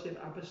authoritative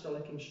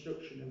apostolic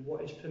instruction of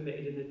what is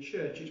permitted in the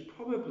church. It's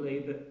probably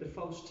that the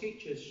false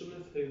teachers, some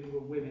of whom were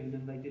women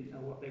and they didn't know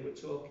what they were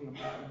talking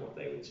about and what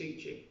they were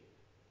teaching.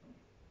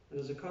 And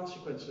as a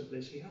consequence of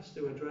this, he has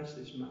to address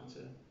this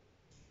matter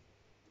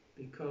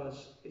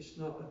because it's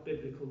not a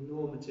biblical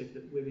normative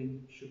that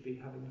women should be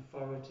having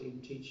authority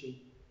in teaching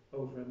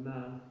over a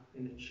man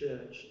in a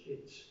church.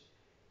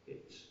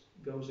 It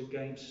goes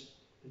against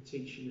the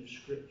teaching of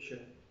Scripture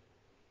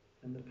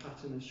and the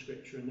pattern of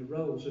Scripture and the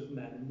roles of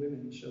men and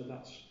women. So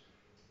that's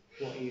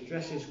what he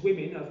addresses.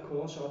 Women, of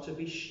course, are to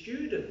be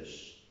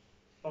students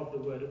of the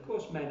word. Of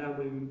course, men and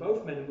women,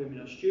 both men and women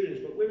are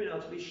students, but women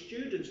are to be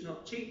students,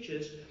 not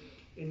teachers,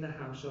 in the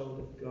household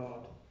of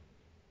God.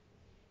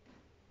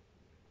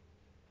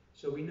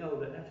 So we know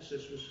that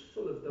Ephesus was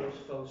full of those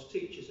false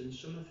teachers, and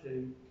some of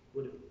whom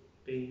would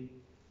have been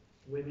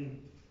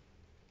women.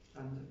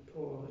 And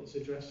Paul is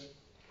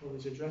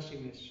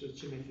addressing this, so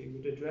Timothy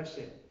would address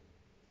it.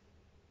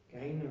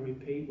 Again, I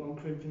repeat, 1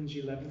 Corinthians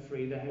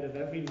 11:3, the head of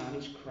every man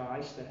is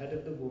Christ, the head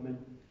of the woman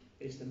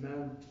is the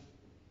man.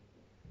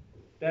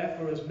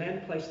 Therefore, as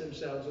men place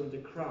themselves under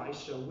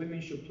Christ, so women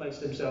should place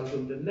themselves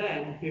under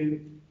men who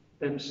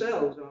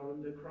themselves are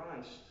under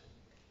Christ.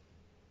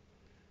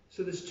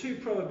 So there's two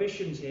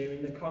prohibitions here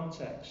in the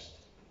context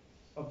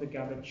of the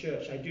gathered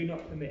church. I do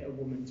not permit a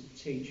woman to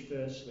teach,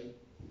 firstly.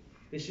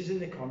 This is in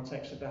the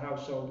context of the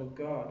household of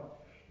God.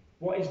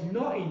 What is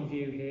not in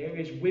view here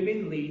is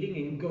women leading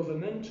in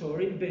government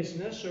or in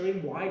business or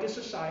in wider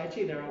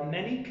society. There are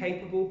many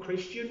capable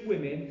Christian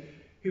women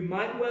who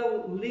might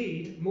well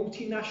lead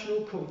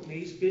multinational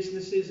companies,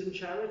 businesses and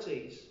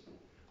charities.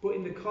 But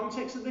in the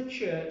context of the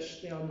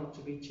church, they are not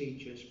to be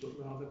teachers, but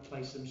rather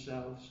place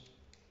themselves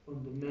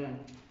under men.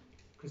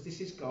 Because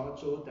this is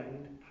God's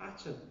ordained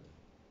pattern.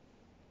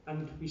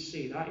 And we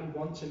see that in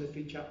 1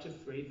 Timothy chapter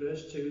 3,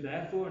 verse 2.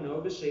 Therefore, an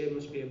overseer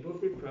must be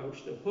above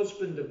reproach, the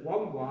husband of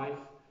one wife,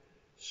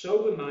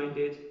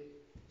 sober-minded,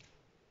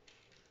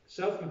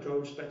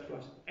 self-controlled, respectful,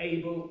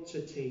 able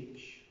to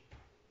teach.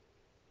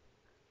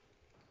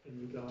 In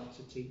regard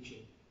to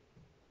teaching.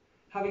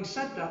 Having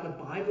said that,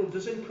 the Bible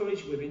does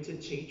encourage women to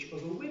teach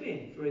other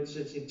women. For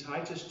instance, in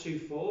Titus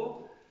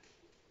 2:4,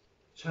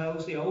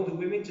 tells the older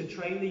women to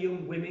train the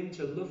young women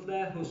to love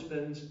their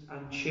husbands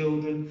and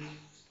children,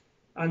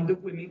 and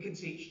that women can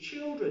teach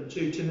children.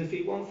 2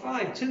 Timothy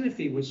 1:5,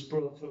 Timothy was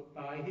brought up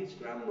by his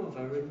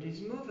grandmother and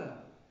his mother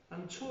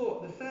and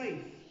taught the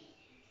faith.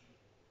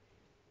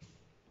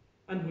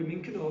 And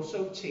women can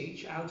also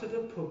teach out of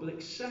a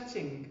public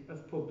setting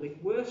of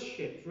public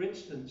worship. For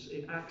instance,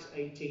 in Acts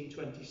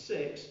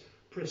 18:26,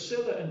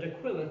 Priscilla and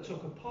Aquila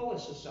took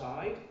Apollos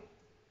aside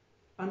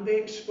and they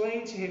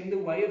explained to him the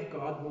way of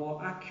God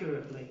more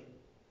accurately.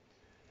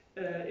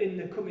 In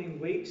the coming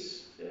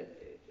weeks,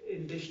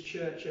 in this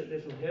church at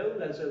Little Hill,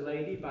 there's a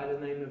lady by the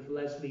name of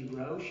Leslie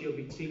Rowe. She'll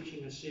be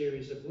teaching a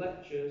series of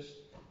lectures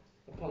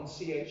upon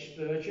C.H.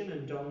 Spurgeon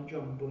and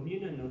John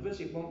Bunyan and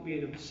others. It won't be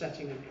in a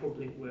setting of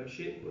public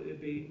worship, but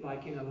it'll be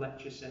like in a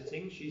lecture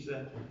setting. She's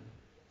a,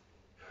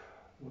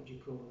 what do you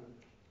call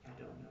her? I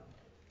don't know.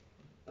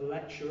 A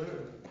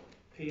lecturer,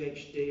 a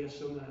PhD or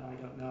something, I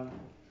don't know.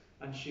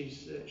 And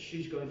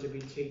she's going to be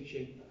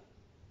teaching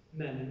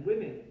men and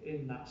women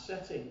in that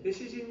setting. This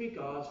is in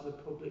regard to the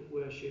public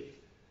worship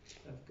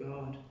of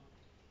God.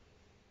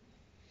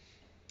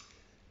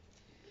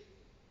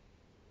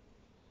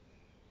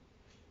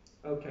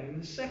 Okay,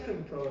 and the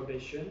second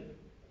prohibition,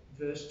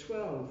 verse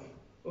 12,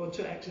 or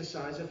to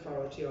exercise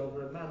authority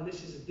over a man.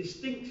 This is a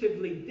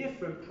distinctively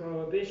different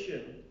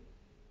prohibition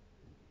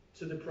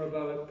to the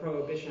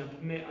prohibition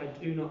I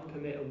do not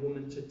permit a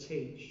woman to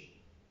teach.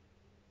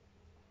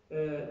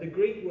 The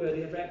Greek word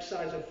of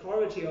exercise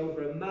authority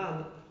over a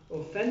man,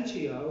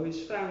 authentio,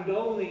 is found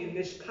only in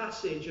this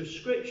passage of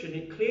Scripture. And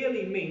it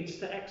clearly means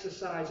to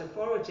exercise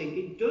authority.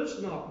 It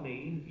does not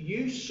mean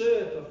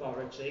usurp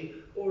authority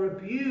or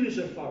abuse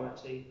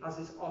authority, as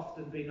is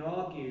often been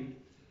argued.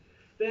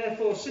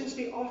 Therefore, since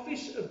the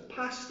office of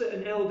pastor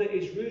and elder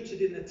is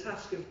rooted in the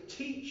task of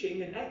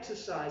teaching and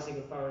exercising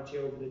authority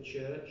over the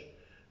church,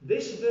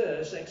 this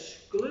verse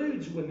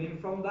excludes women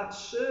from that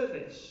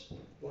service.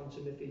 1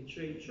 Timothy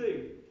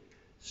 3:2.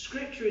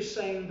 Scripture is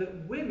saying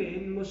that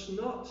women must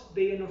not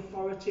be an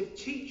authoritative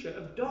teacher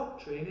of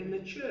doctrine in the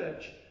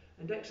church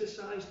and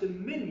exercise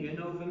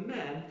dominion over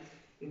men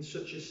in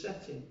such a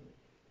setting.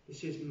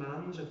 This is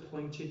man's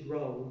appointed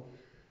role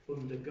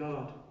under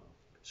God.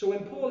 So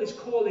when Paul is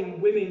calling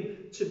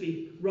women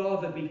to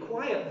rather be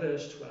quiet,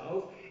 verse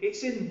 12,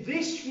 it's in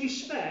this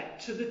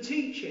respect to the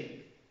teaching,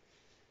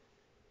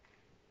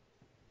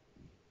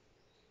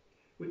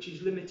 which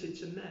is limited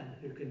to men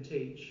who can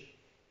teach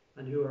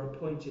and who are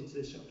appointed to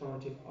this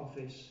authoritative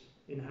office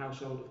in the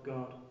household of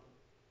God.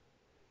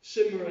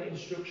 Similar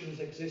instructions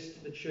exist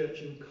to the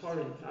church in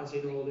Corinth, as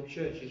in all the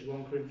churches,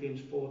 1 Corinthians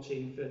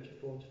 14,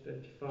 34 to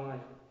 35.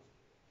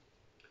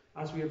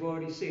 As we have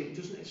already seen, it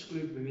doesn't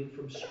exclude women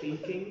from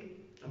speaking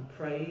and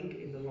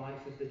praying in the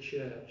life of the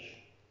church.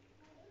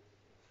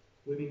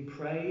 Women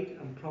prayed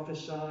and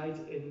prophesied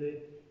in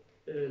the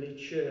early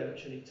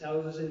church, and it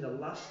tells us in the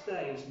last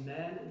days,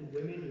 men and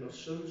women, your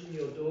sons and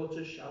your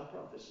daughters shall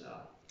prophesy.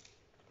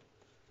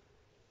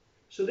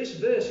 So this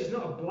verse is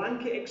not a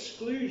blanket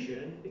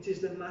exclusion, it is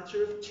the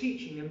matter of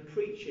teaching and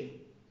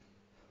preaching.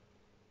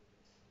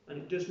 And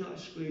it does not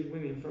exclude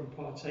women from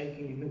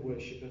partaking in the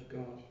worship of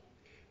God.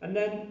 And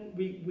then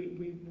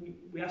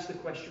we ask the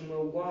question,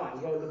 well, why?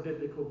 Well, the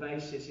biblical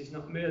basis is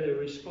not merely a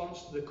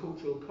response to the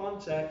cultural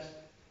context,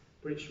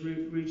 but it's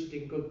rooted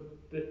in good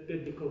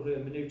biblical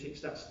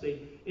hermeneutics. That's the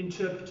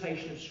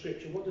interpretation of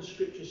Scripture. What does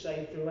Scripture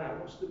say throughout?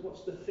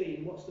 What's the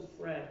theme? What's the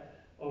thread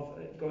of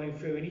going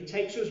through? And he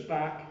takes us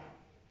back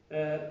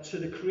to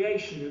the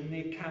creation and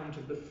the account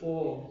of the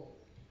fall.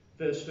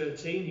 Verse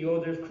 13, the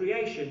order of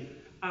creation.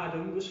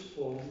 Adam was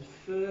formed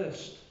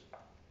first.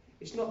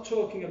 It's not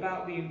talking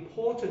about the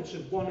importance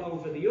of one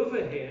over the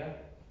other here,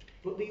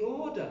 but the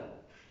order.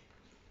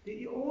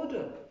 The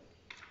order.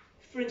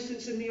 For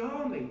instance, in the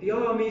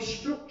army is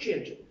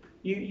structured.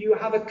 You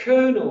have a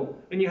colonel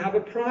and you have a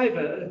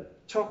private at the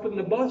top and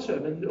the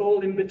bottom and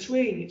all in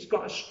between. It's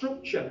got a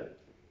structure.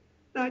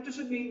 Now, it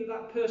doesn't mean that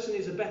that person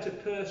is a better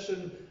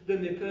person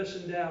than the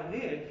person down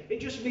here. It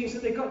just means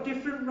that they've got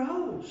different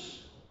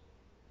roles.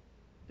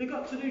 They've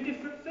got to do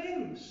different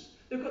things.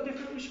 They've got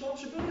different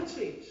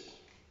responsibilities.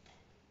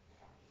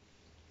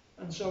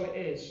 And so it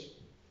is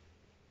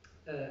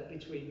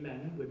between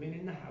men and women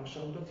in the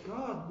household of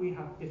God. We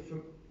have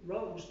different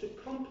roles to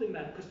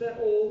complement because they're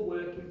all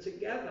working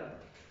together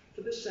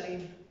for the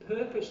same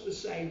purpose, the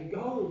same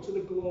goal, to the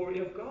glory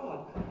of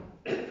God,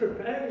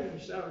 preparing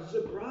themselves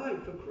as a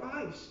bride for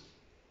Christ.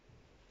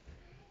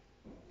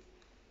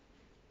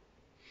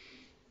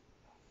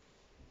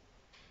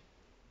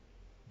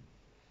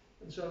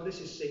 And so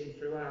this is seen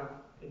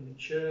throughout in the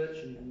church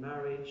and in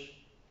marriage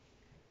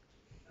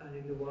and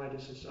in the wider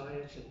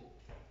society.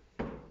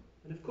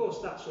 And of course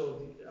that's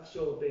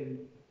all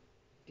been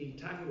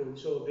detangled,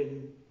 it's all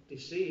been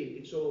deceived,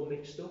 it's all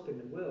mixed up in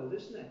the world,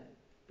 isn't it?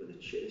 But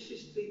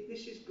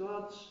this is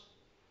God's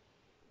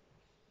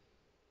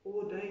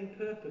ordained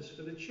purpose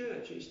for the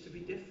church. It's to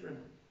be different.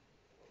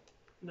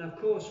 Now, of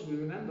course, we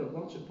remember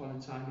once upon a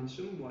time, in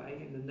some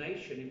way, in the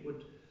nation, it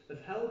would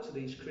have held to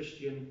these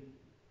Christian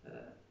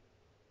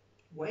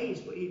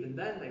ways, but even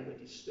then they were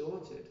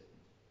distorted.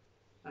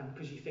 And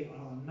because you think,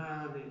 oh, a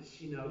man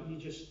is, you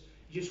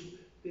just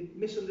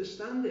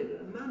misunderstand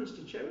it. A man is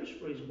to cherish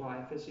for his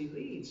wife as he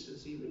leads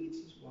his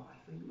wife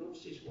and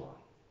loves his wife.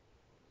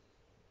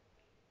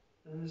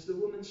 And as the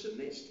woman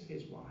submits to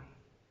his wife.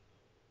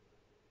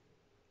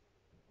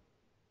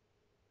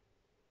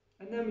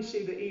 And then we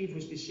see that Eve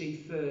was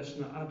deceived first,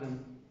 not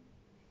Adam.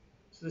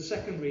 So the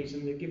second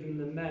reason that giving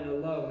the men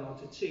alone are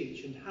to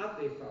teach and have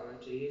the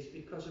authority is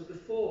because of the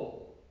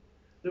fall.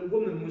 The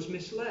woman was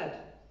misled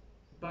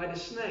by the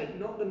snake,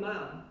 not the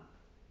man.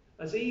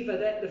 As Eve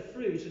had ate the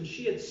fruit and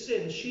she had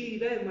sinned, she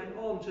then went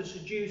on to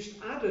seduce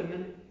Adam,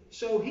 and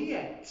so he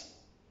ate.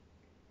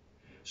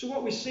 So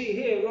what we see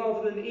here,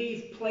 rather than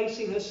Eve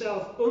placing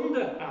herself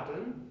under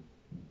Adam,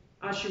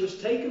 as she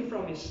was taken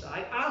from his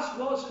sight, as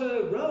was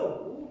her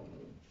role,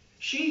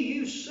 she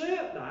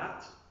usurped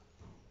that,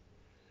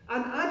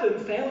 and Adam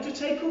failed to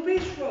take up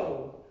his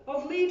role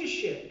of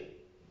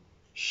leadership.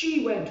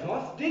 She went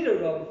off, did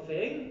her own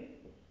thing.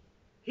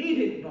 He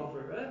didn't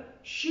bother her.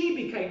 She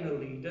became the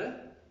leader.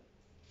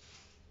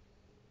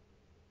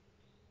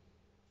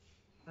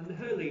 And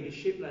her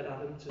leadership led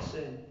Adam to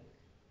sin.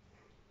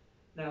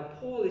 Now,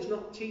 Paul is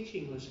not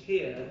teaching us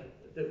here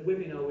that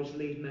women always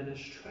lead men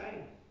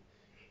astray.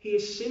 He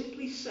is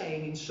simply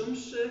saying in some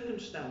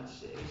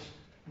circumstances,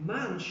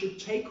 man should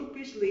take up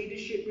his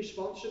leadership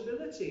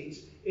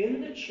responsibilities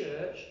in the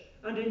church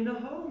and in the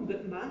home,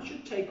 that man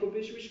should take up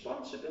his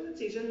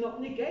responsibilities and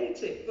not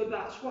negate it, for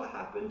that's what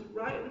happened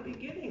right at the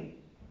beginning.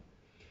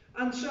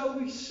 And so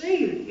we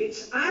see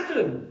it's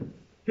Adam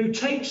who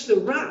takes the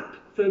rap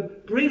for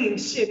bringing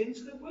sin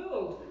into the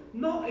world,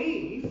 not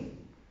Eve.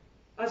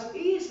 As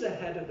he is the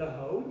head of the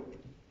home,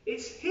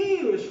 it's he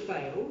who has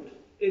failed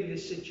in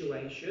this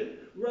situation.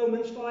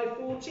 Romans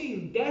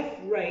 5:14, death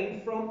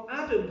reigned from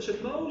Adam to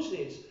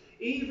Moses,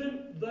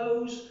 even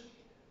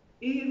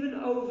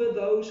over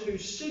those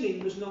whose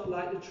sinning was not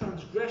like the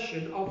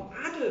transgression of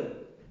Adam,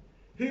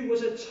 who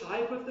was a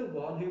type of the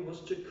one who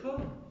was to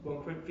come.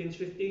 1 Corinthians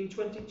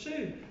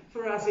 15:22,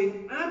 for as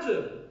in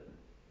Adam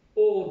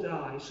all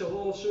die, so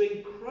also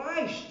in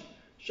Christ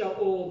shall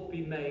all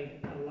be made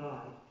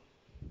alive.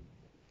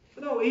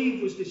 But though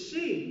Eve was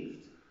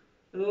deceived,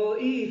 and though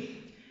Eve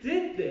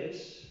did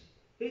this,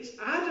 it's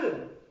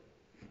Adam.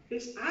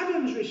 It's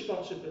Adam's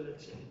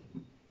responsibility.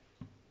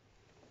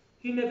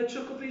 He never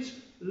took up his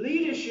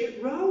leadership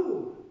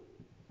role.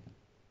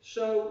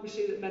 So we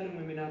see that men and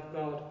women have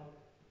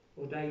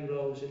God-ordained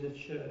roles in the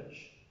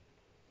church.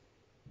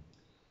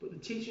 But the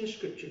teaching of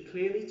Scripture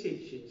clearly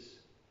teaches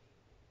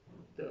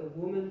that a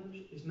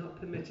woman is not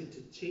permitted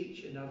to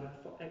teach and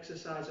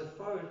exercise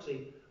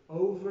authority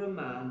over a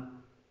man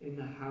in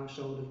the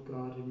household of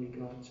God in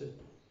regard to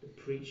the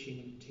preaching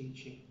and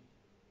teaching.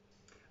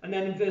 And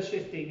then in verse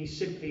 15 he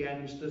simply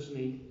ends, doesn't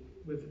he,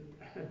 with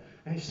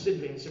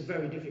it's a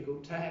very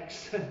difficult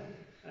text.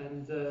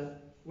 And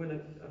when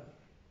I've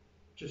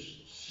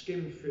just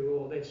skimmed through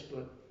all this,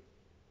 but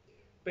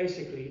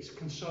basically it's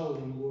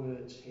consoling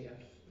words here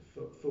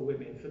for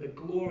women, for the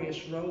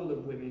glorious role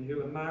of women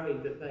who are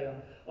married, that they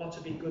are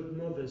to be good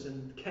mothers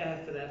and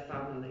care for their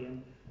family.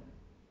 And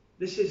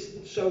this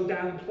is so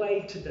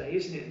downplayed today,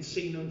 isn't it, and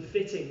seen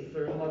unfitting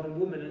for a modern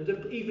woman,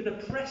 and even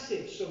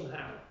oppressive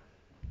somehow.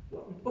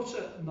 What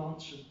utter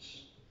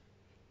nonsense.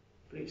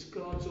 But it's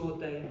God's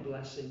ordained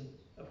blessing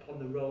upon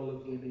the role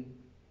of women,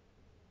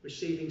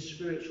 receiving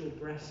spiritual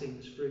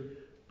blessings through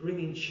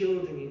bringing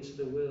children into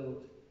the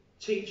world,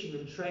 teaching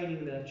and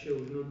training their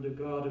children under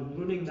God, and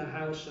running the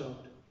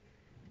household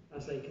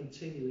as they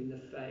continue in the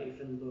faith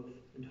and love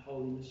and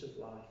holiness of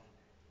life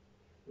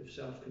with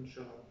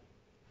self-control.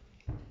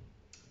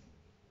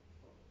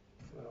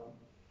 Well,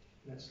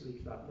 let's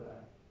leave that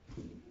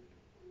there.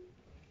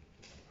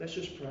 Let's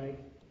just pray.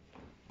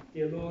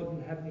 Dear Lord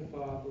and Heavenly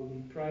Father,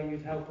 we pray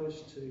you'd help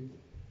us to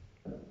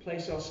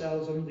place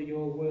ourselves under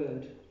your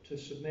word, to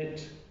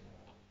submit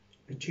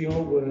to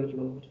your word,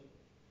 Lord.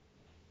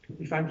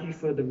 We thank you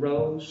for the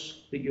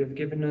roles that you have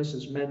given us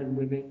as men and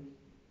women.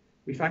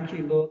 We thank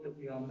you, Lord, that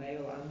we are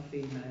male and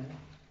female.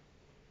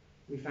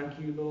 We thank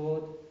you,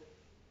 Lord,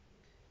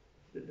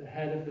 that the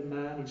head of the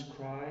man is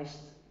Christ,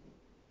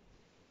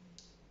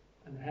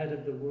 and the head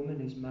of the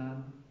woman is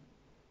man,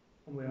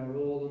 and we are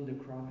all under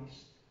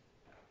Christ.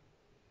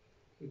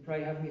 We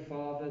pray, Heavenly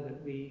Father,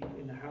 that we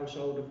in the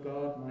household of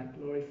God might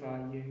glorify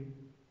you.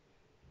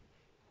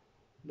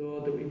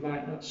 Lord, that we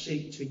might not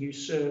seek to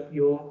usurp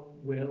your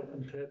will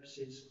and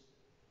purposes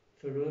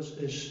for us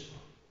as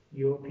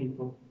your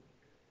people.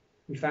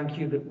 We thank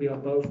you that we are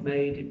both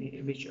made in the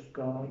image of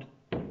God.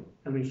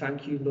 And we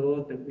thank you,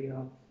 Lord, that we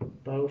are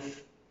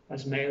both,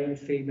 as male and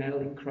female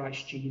in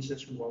Christ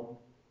Jesus, one.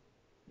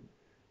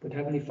 But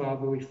Heavenly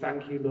Father, we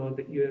thank you, Lord,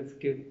 that you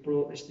have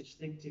brought this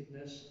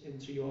distinctiveness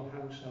into your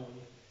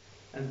household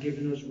and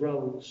given us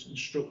roles and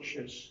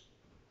structures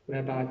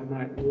whereby we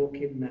might walk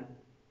in them.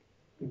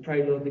 We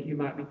pray, Lord, that you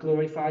might be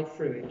glorified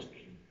through it.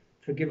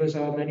 Forgive us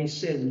our many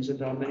sins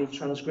and our many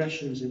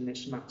transgressions in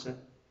this matter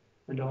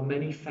and our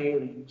many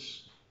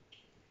failings.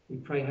 We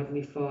pray,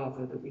 Heavenly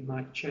Father, that we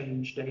might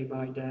change day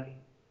by day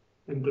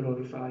and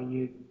glorify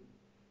you.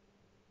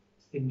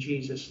 In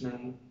Jesus'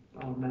 name,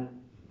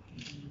 amen.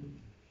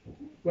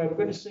 Well, we're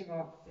going to sing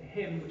our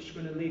hymn, which is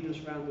going to lead us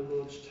around the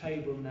Lord's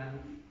table now.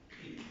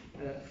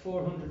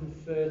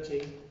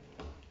 430.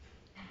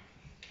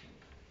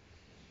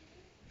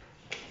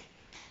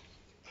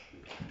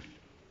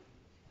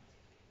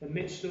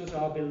 Amidst us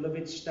our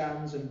beloved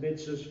stands and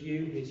bids us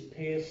view his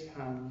pierced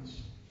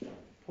hands,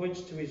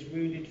 points to his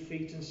wounded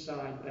feet and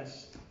side,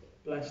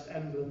 blessed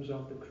emblems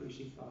of the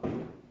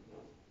crucified.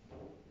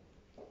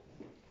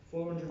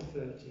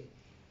 430.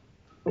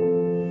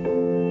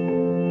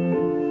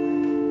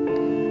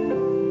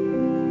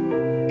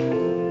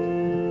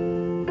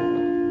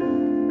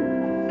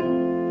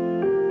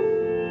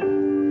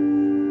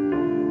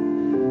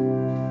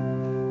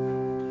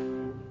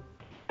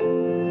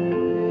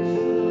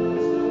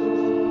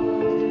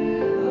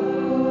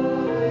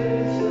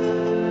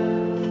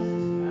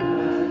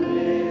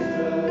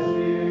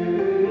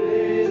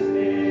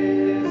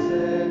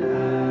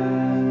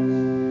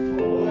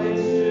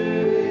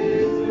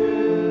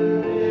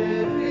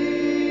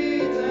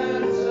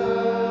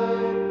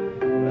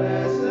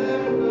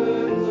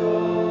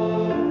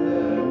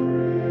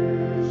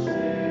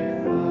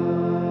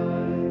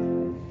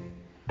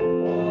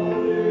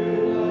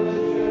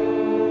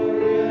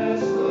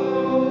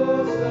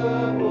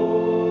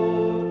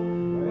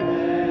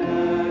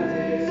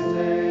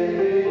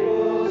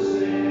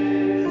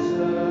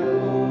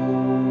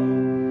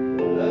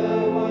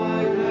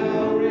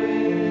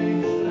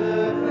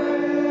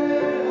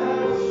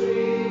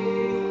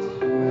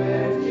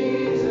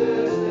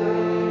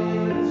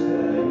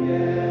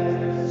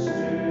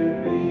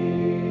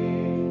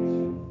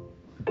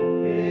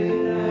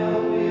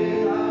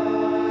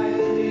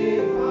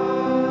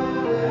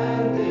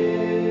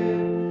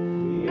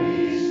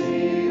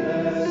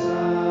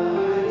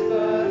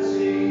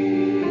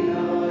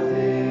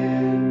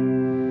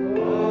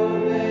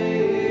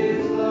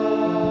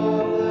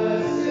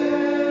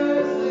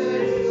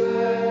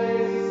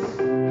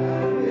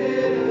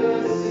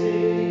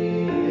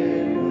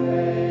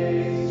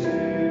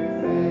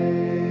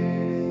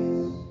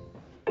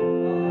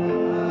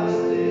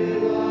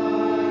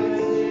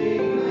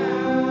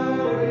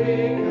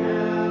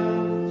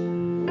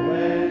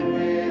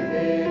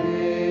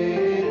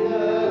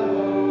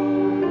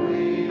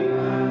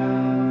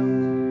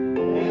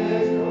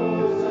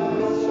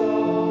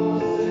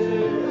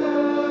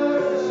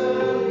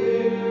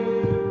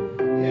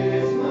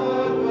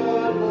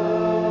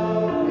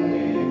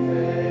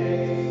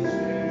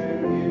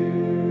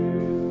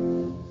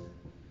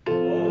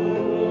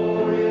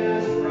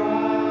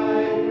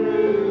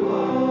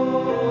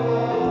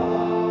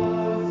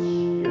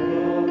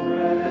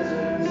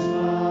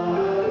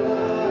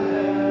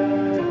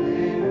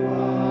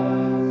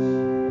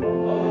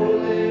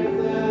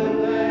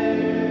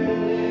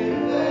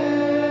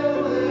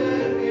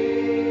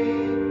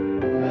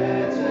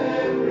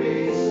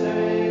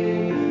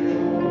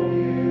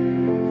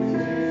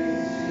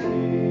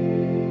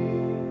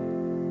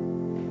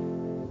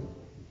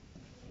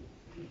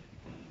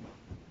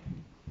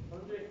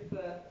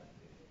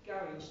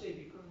 Steve,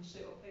 you come and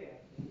sit up here,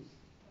 please.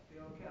 That'd be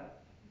okay.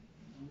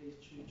 On these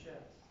two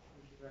chairs.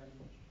 Thank you very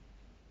much.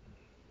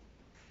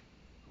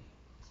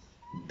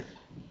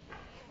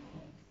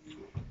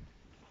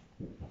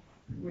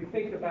 We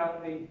think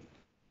about the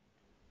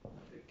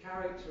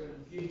character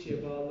and beauty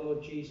of our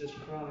Lord Jesus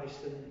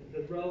Christ and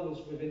the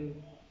roles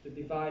within the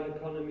divine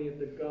economy of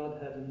the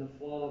Godhead and the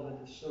Father,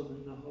 the Son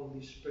and the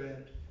Holy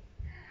Spirit.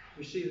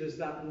 We see there's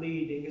that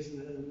leading, isn't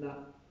it, and that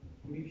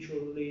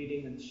mutual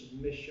leading and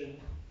submission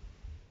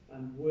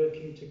and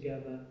working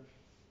together,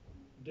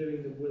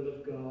 doing the will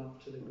of God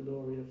to the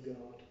glory of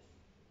God.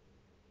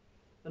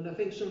 And I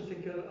think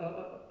something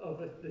of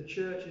the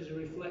church is a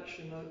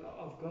reflection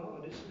of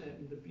God, isn't it,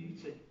 and the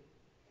beauty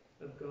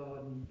of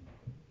God. And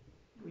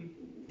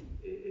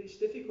it's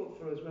difficult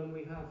for us when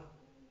we have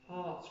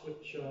hearts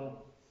which are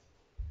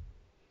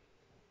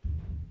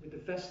with the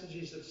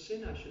vestiges of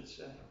sin, I should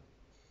say,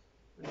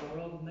 and our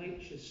old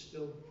nature's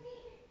still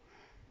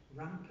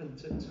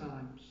rampant at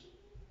times.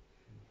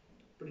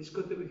 But it's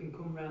good that we can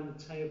come round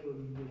the table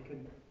and we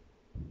can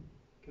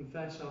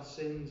confess our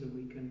sins and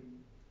we can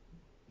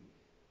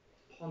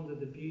ponder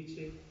the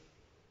beauty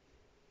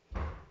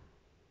and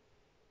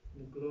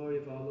the glory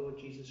of our Lord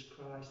Jesus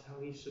Christ, how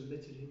he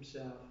submitted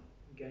himself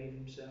and gave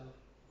himself,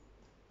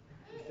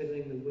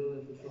 fulfilling the will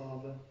of the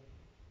Father,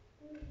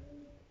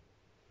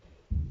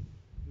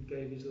 and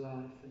gave his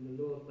life, and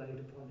the Lord laid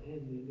upon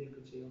him the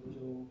iniquity of us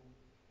all.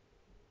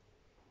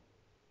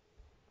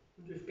 I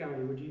wonder if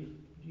Gary, would you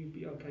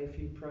be okay if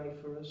you pray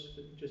for us,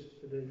 just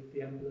for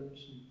the emblems?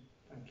 And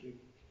thank you.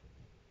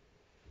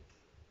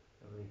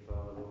 Heavenly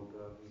Father, Lord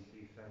God, we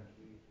do thank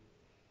you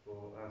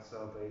for our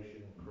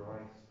salvation in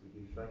Christ. We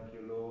do thank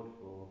you, Lord,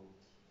 for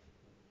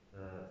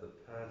the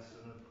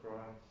person of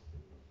Christ.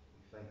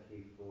 We thank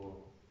you for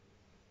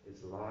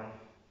his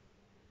life,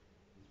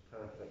 his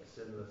perfect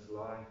sinless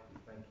life. We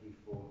thank you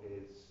for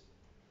his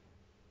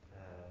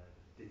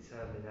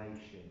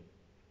determination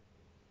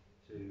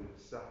to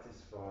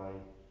satisfy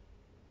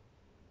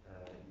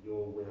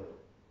your will,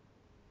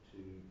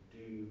 to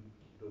do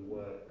the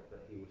work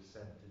that he was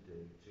sent to do,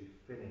 to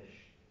finish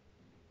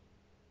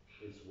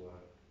his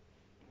work.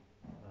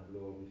 And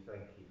Lord, we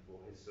thank you for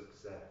his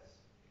success.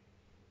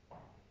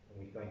 And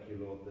we thank you,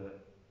 Lord, that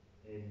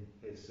in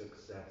his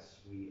success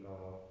we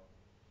are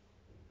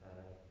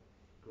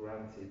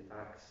granted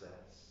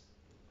access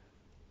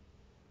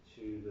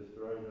to the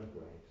throne of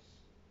grace,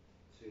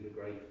 to the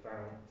great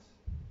fount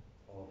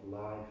of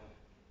life,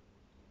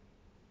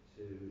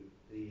 to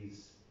these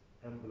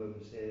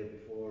emblems here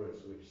before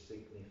us which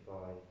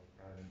signify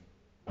and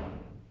are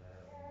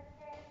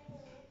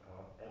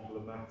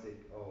emblematic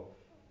of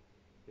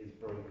his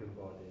broken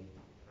body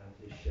and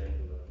his shed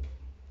blood.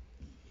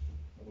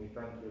 And we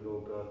thank you,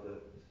 Lord God,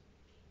 that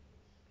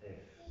if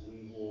we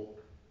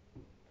walk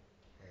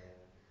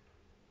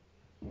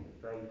in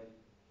faith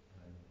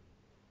and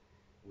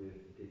with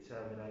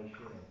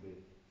determination and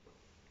with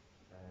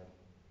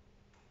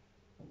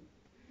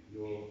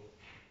your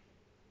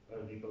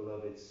only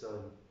beloved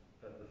Son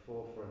at the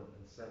forefront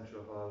and centre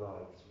of our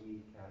lives, we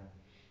can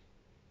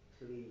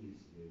please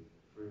you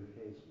through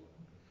his work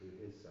and through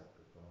his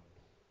sacrifice.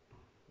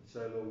 And so,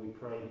 Lord, we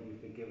pray that you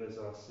forgive us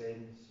our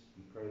sins.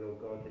 We pray, Lord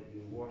God, that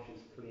you wash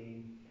us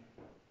clean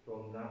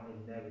from that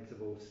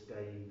inevitable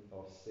stain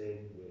of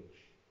sin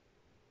which,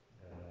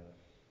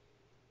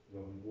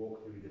 when we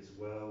walk through this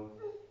world,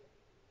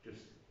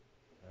 just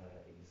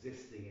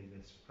existing in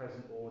this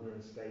present order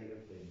and state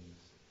of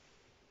things,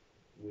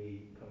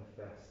 we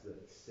confess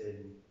that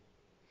sin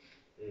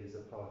is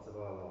a part of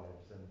our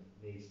lives and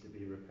needs to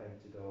be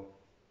repented of.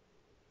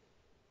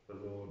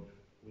 But Lord,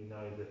 we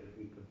know that if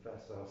we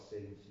confess our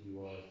sins,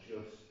 you are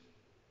just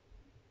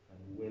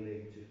and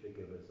willing to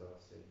forgive us our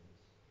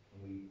sins.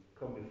 And we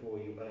come before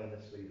you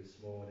earnestly this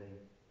morning,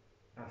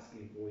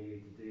 asking for you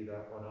to do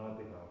that on our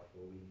behalf,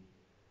 for we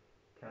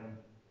can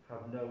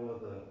have no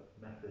other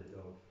method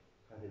of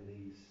having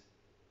these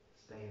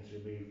stains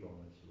removed from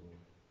us,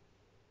 Lord.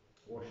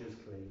 Wash us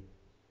clean,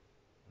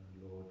 and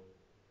Lord,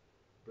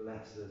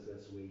 bless us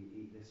as we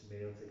eat this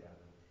meal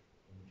together.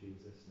 In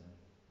Jesus' name.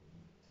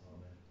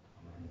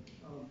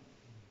 Amen.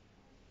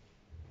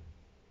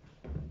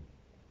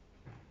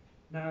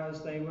 Now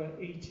as they were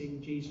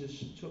eating,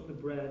 Jesus took the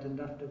bread, and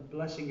after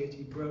blessing it,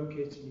 he broke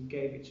it and he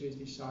gave it to his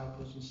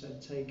disciples and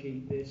said, "Take,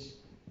 eat, this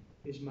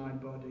is my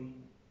body."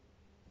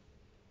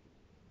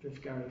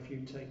 Drift Gary, if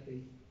you take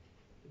the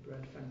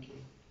bread, thank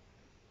you.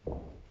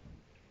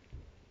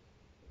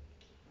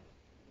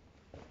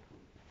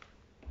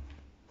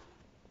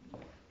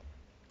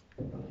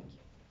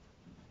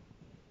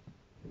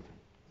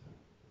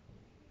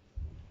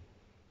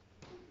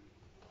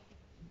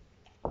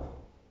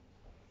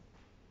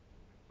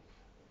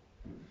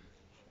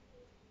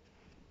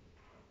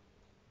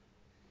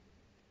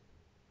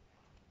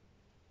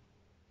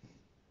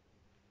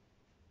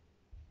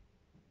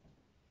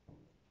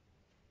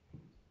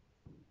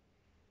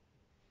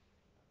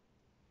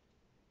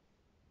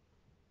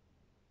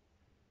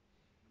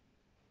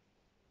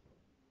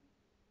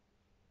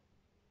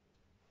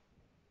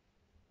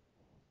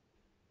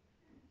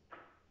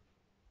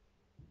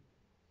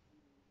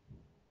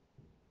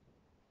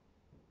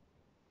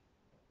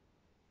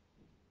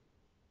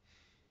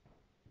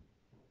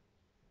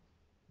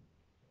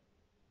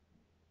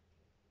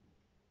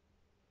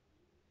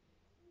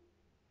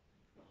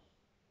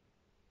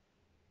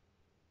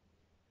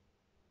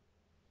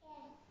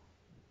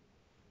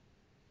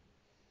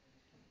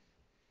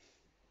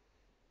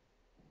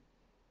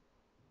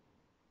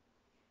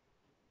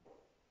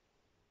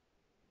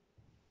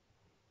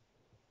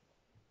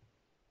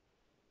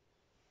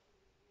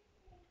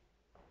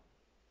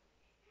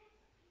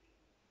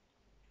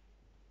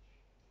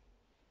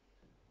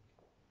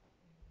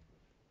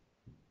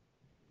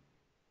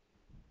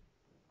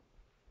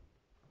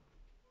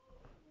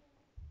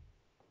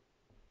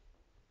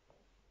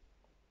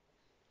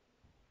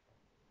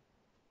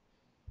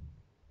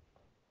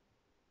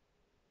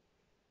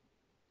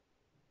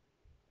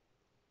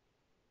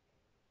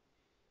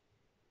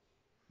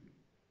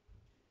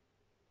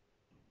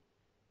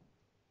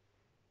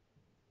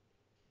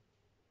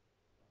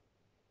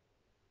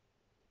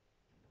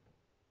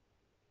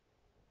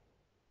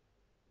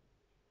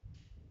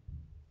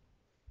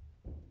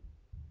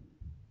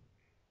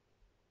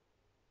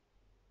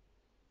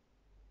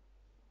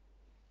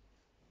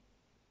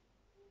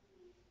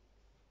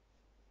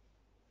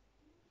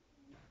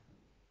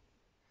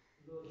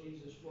 Lord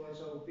Jesus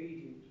was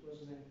obedient,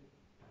 wasn't he?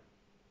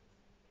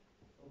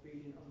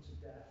 Obedient unto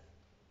death.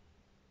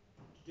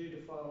 To do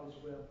the Father's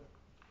will.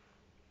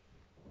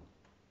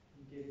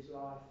 And give his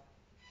life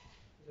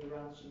as a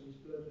ransom. His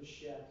blood was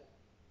shed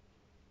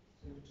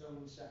as an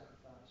atoning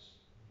sacrifice.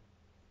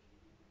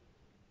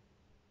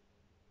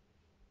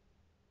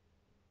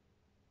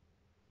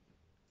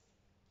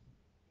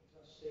 As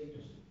I see,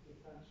 just give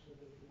thanks for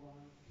the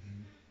wine.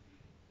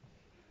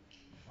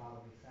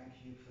 Father, we thank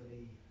you for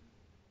the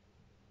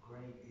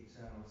great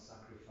eternal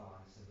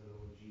sacrifice of the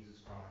Lord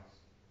Jesus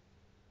Christ.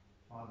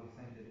 Father, we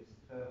thank that it's a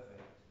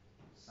perfect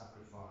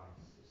sacrifice.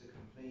 It's a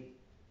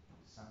complete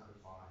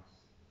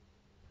sacrifice.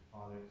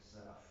 Father, it's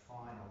a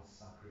final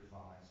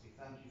sacrifice. We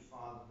thank you,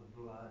 Father, the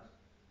blood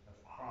of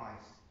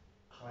Christ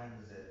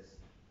cleanses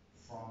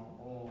from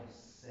all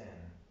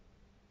sin.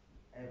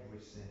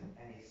 Every sin,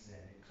 any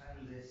sin. It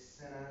cleanses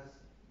sinners,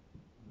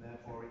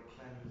 therefore it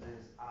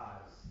cleanses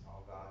us,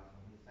 oh God.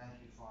 And we thank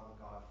you, Father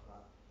God, for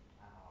that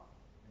power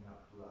in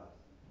that blood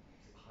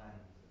to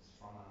cleanse us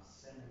from our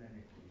sin and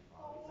iniquity,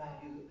 Father. We thank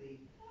you that the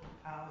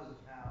powers of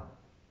hell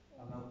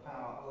have no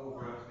power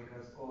over us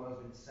because all has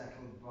been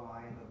settled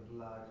by the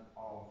blood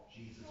of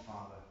Jesus,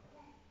 Father.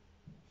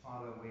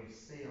 Father, we're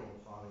sealed,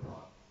 Father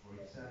God, for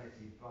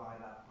eternity by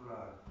that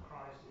blood.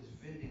 Christ is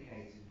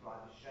vindicated by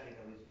the shedding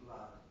of his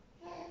blood.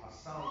 Our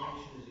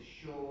salvation is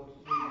assured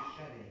through the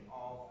shedding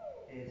of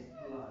his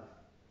blood.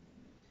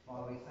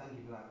 Father, we thank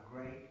you for that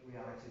great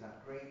reality,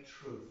 that great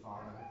truth,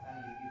 Father. We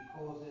thank you you've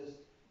caused us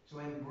to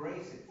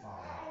embrace it,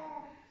 Father.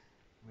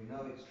 We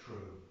know it's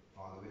true,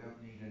 Father. We don't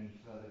need any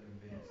further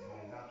convincing.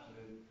 It is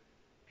absolute,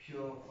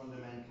 pure,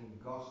 fundamental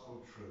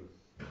gospel truth.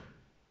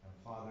 And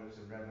Father, it's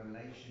a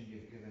revelation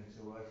you've given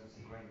to us. It's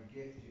a great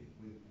gift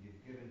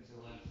you've given to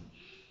us.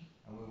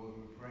 And we will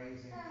be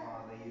praising,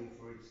 Father, you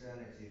for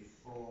eternity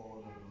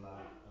for the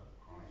blood of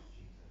Christ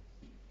Jesus.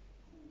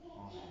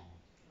 Amen.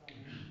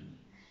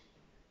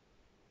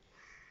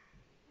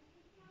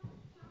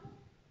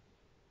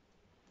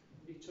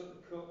 And he took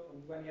the cup,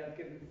 and when he had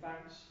given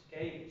thanks,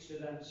 gave it to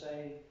them,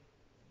 saying,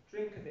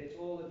 Drink of it,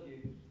 all of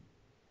you,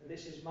 for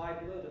this is my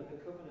blood of the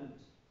covenant,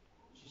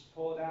 which is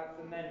poured out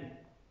for many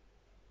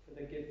for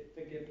the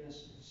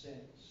forgiveness of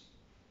sins.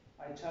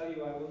 I tell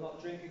you, I will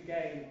not drink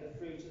again of the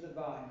fruit of the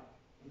vine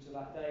until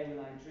that day when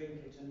I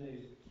drink it anew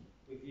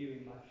with you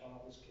in my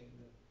Father's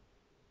kingdom.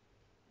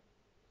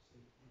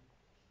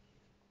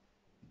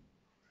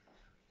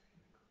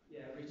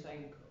 Yeah,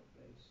 retain the cup,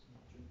 please,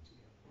 and drink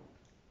together.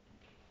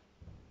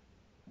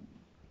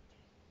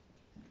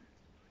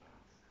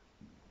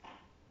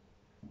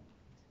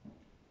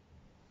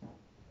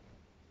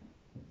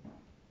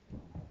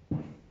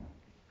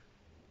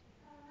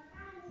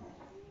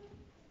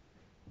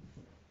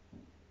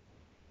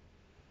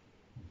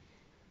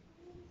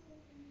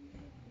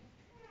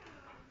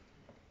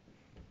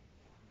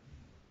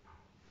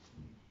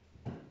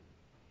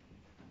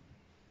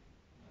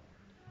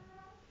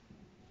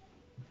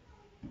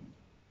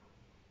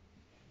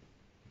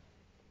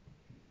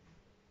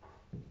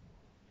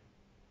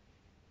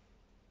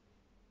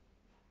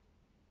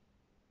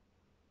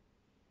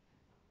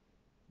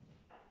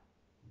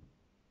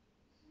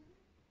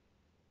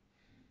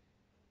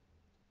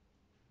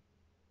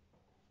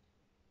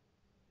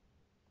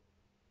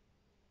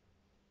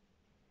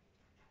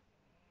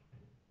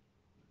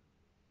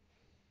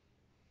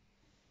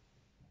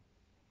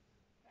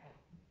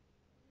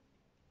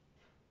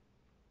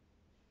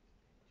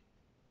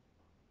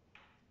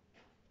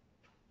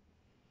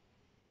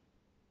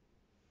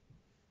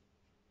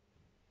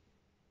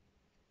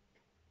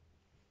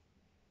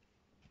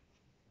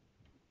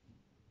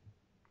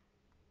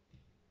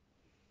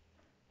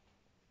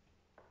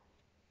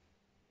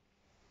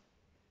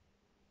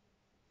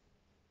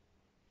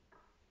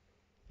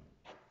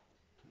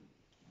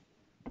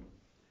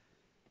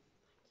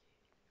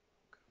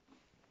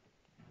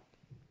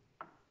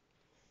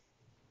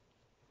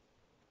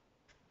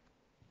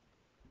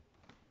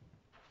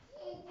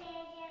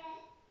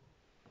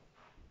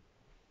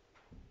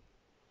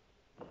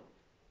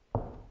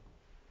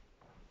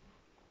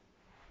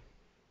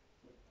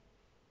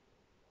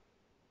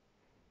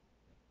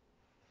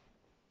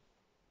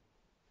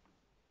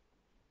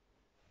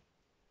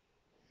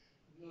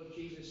 Lord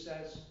Jesus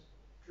says,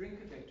 Drink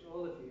of it,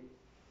 all of you,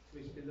 to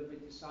his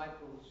beloved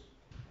disciples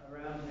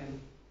around him.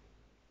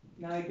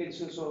 Now he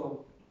bids us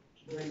all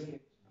to drink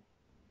it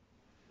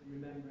in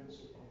remembrance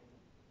of him.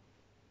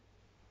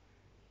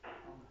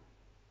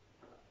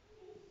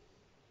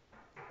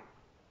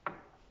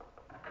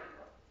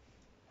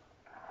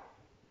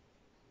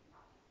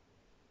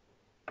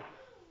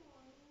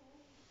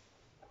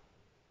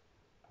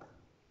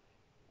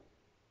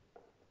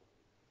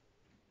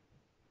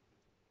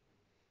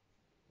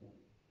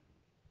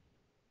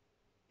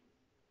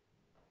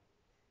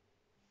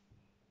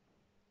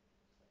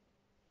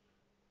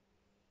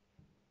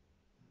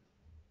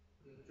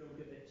 We've drunk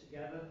of it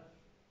together,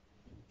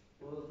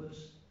 all of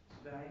us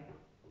today,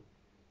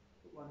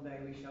 but one day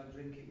we shall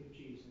drink it with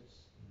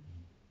Jesus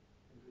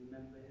and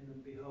remember him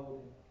and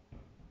behold him.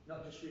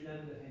 Not just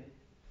remember him,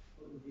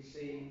 but we'll be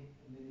seen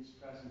and in His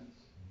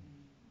presence.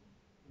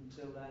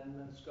 Until then,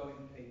 let us go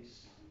in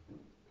peace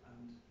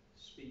and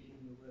speaking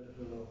the word of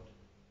the Lord.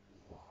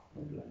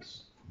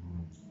 Bless.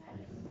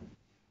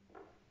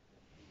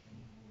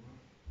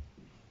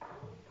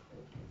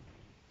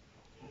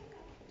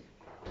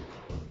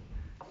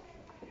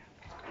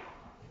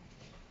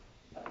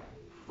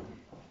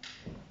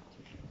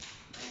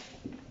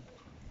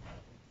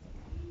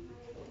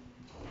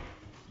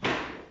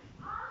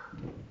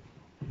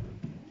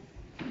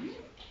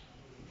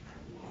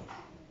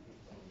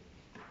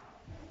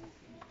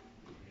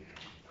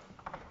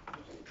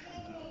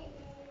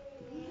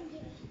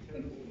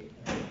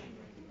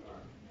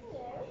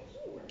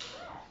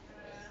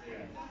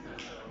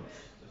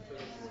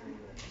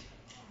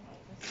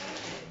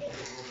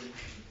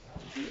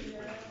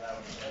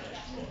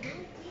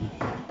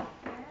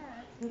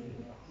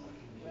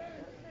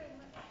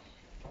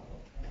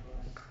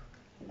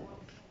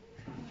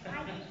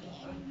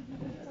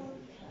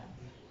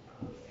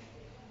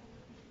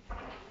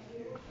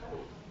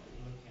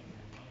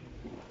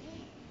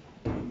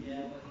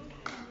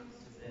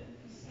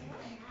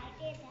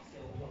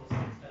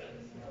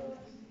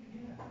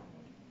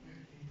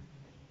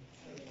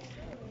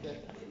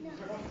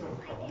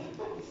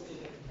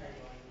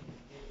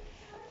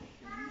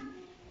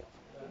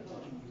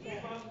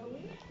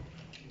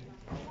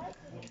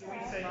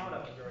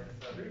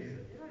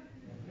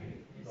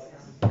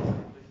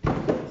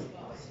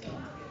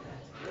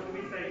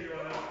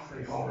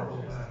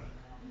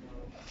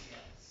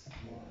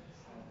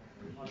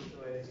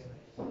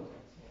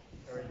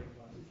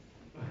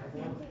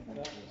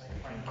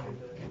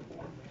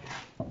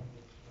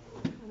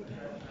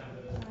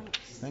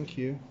 Thank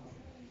you.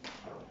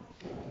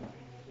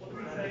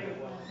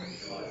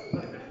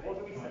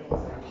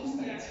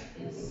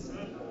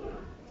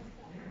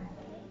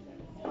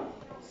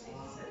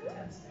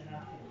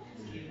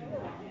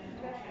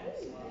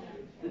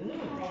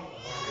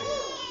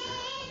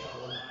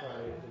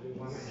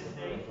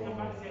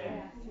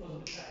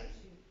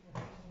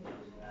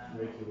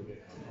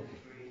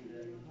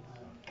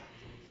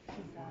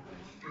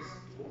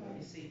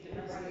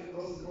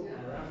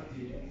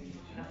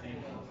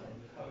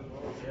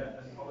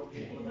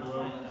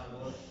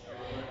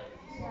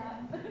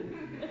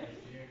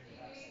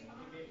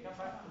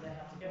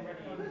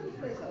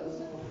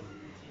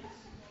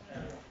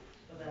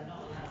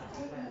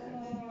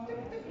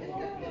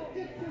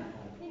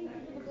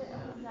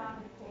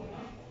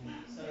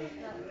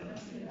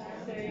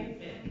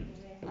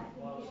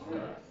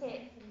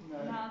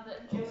 Now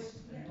that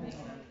deprivation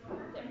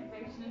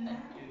and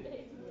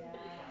everything.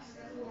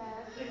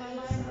 Yeah, so my line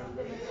has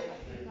been a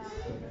bit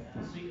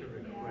down. Speaker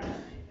request.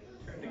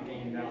 Turn the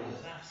gain down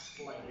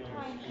slightly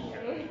on the speaker.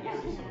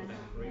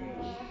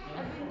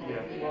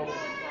 Yeah, well,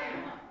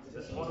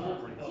 there's one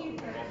over it.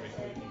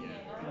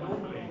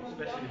 Normally,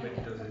 especially when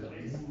he does it,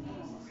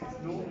 it's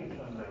normally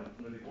turned down,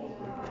 but it was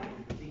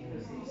recording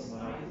because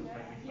someone else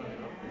let me turn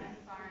it up.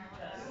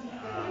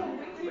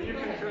 But you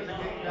can turn the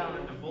gain down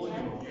and the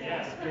volume up.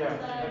 Yeah, okay.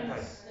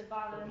 The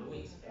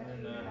balance.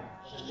 And then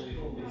hopefully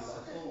it'll be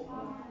set.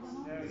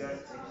 There we go.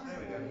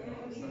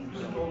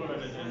 Smaller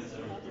than a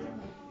gentle.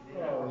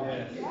 Oh,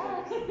 yeah.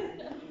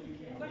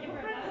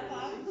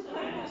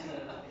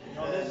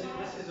 No, this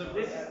is a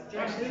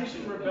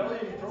Extinction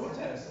Rebellion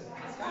protest.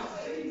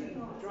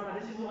 Joanna,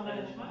 this is one of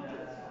the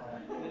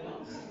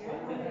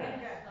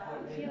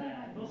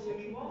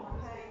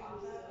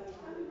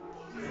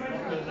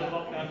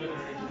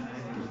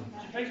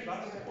She takes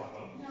back to quite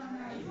well.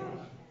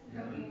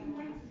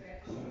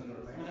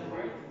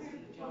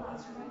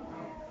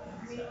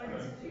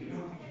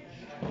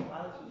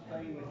 Alice was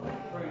playing with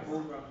throwing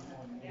balls around this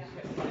morning.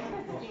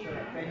 He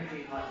kept playing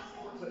across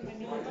to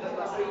Benji, like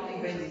beating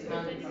Benji's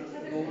hand in front of the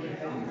ball and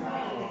Benji's hand.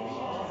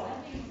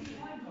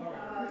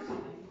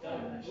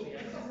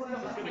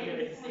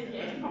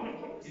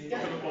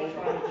 Gavin was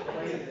trying to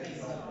play with it.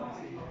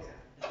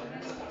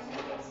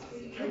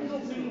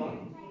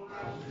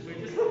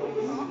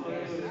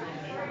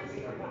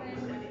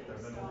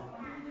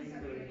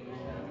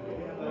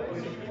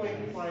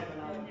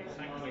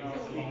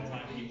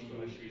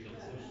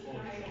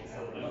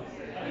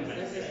 We're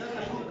just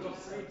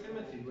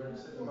Timothy, where it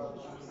says about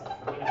the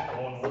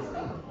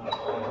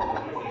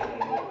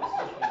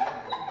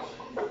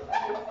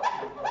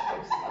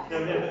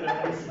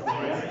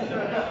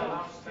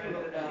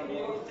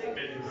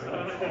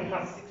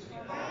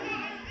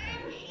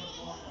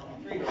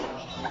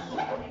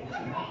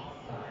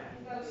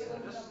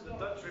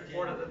Dutch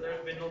reported that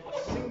there's been not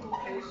a single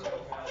case of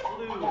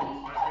flu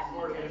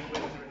recorded this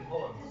winter in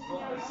Holland.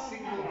 Not a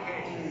single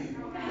case.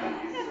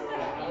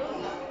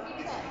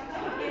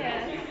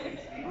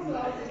 I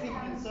was just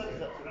thinking such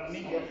that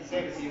immediately after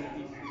service you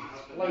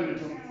loaded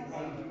them.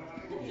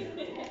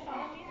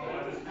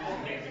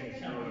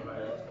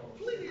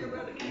 Completely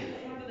eradicated.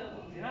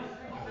 Yeah.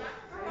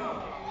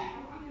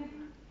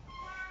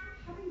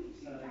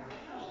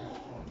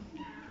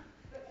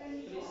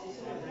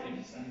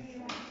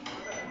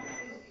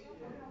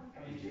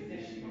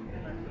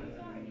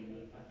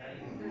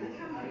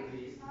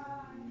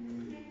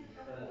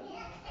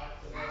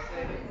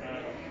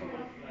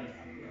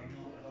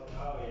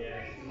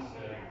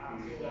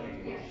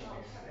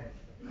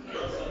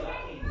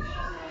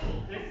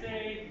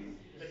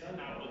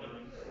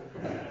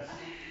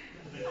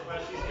 Well,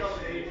 she's got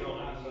the age on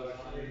hand, though.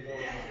 She's more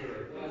mature.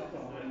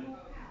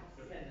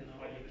 Depending on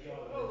what your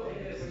job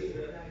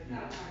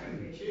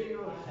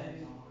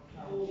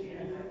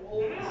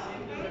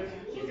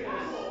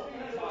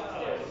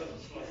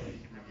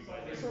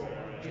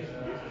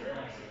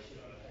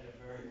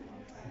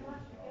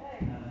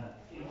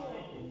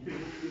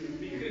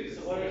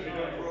So why don't we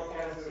go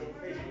broadcast it on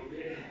Facebook?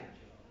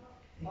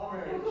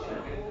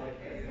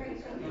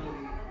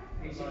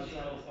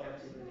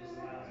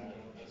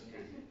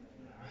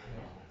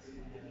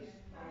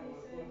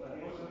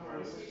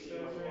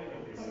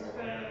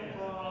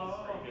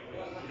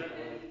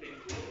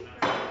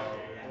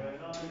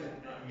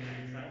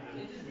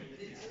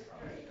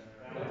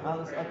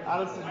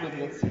 Alice is with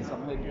Lissy, so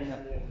I'm hoping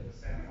that.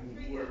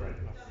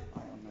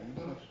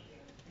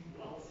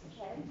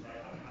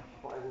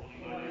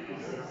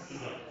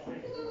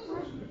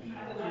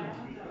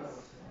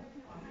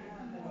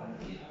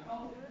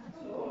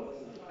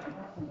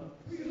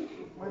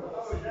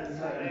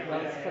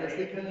 Alice fell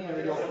asleep in a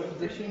really awkward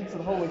position, so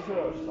the whole way through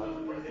I was just like.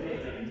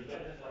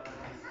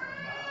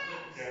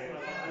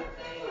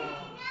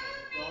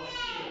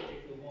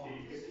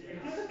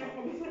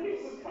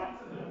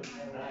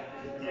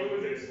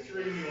 It was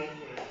extremely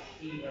awkward.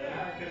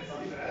 I can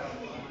see that.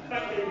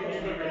 That gave me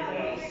very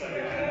well. So,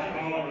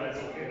 oh, right,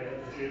 okay.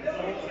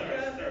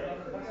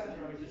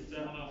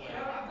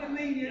 I've been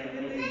lenient,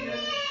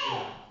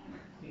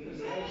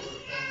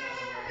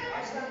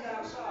 I stand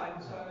outside,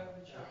 so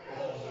the chat. I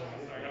go outside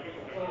to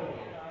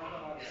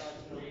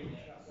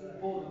chat there.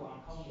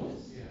 Borderline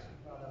communist.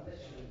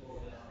 Literally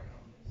borderline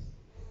communist.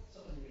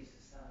 Someone who needs to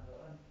stand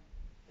up, and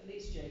at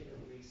least Jacob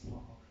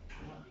Rees-Mogg,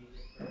 he might be a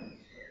bit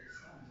privileged, but he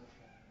stands up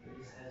there and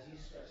he says, you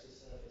scratch the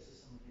surface of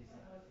some of these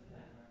Labour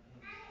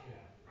MPs.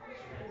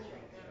 It's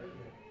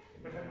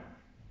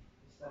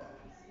that,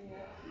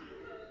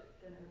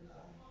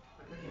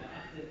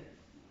 after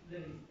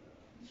living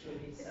through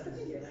the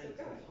 70s and 80s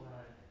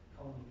where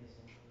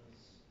communism was